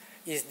speech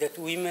is that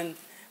women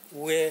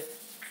were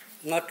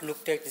not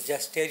looked at as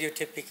just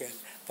stereotypical,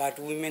 but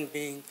women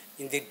being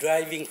in the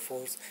driving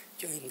force,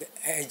 in the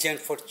agent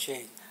for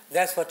change.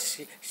 That's what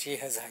she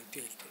has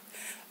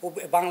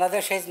highlighted.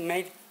 Bangladesh has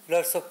made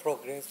lots of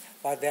progress,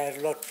 but there are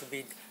a lot to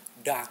be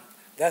done.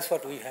 That's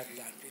what we have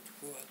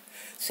learned.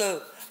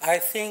 So I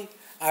think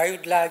I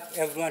would like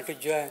everyone to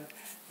join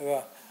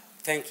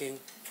thanking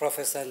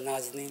Professor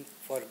Nazneen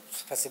for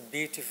such a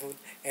beautiful,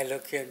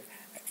 eloquent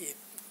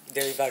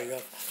delivery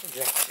of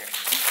lecture.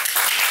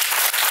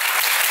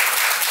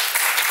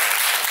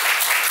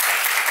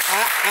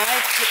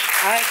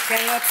 I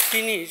cannot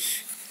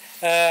finish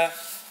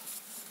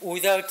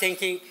without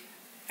thanking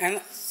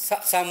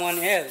someone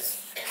else.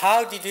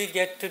 How did we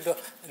get to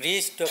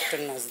reach Dr.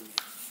 Nazneen,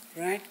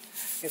 right?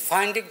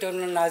 Finding Dr.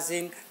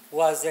 Nazneen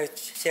was a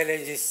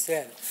challenge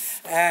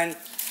itself. And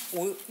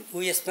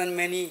we spent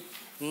many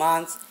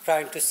months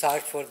trying to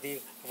search for the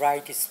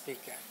right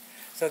speaker.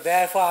 So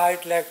therefore,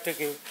 I'd like to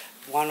give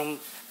one of the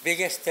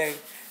biggest thanks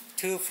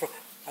to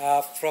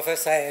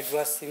Professor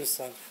Edward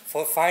Simpson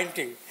for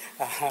finding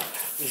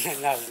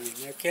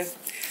Nazneen, okay?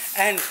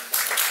 And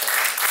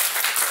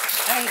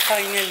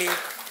finally,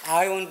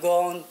 I won't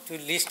go on to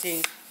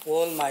listing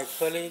all my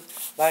colleagues,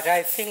 but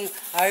I think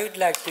I would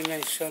like to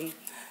mention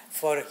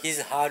for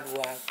his hard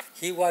work.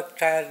 He worked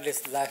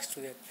tirelessly last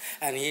week,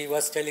 and he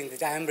was telling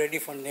that I am ready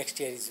for next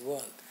year's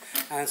work.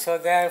 And so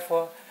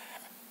therefore,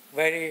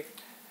 very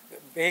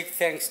big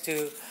thanks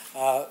to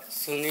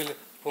Sunil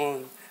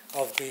Poon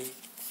of the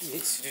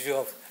Institute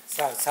of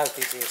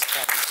Southeast Asia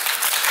Studies.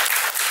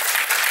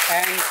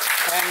 And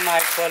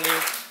my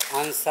colleague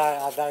Ansar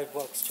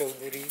Adaibox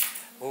Choudhury,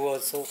 who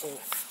also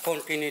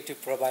continue to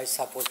provide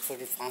support for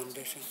the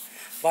foundation.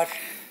 But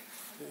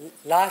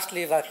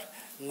lastly, but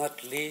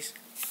not least,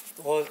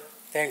 all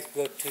thanks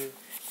go to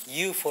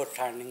you for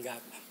turning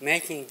up,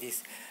 making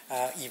this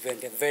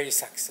event a very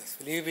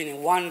successful. You've been a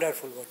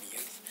wonderful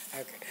audience.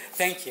 Okay,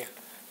 thank you.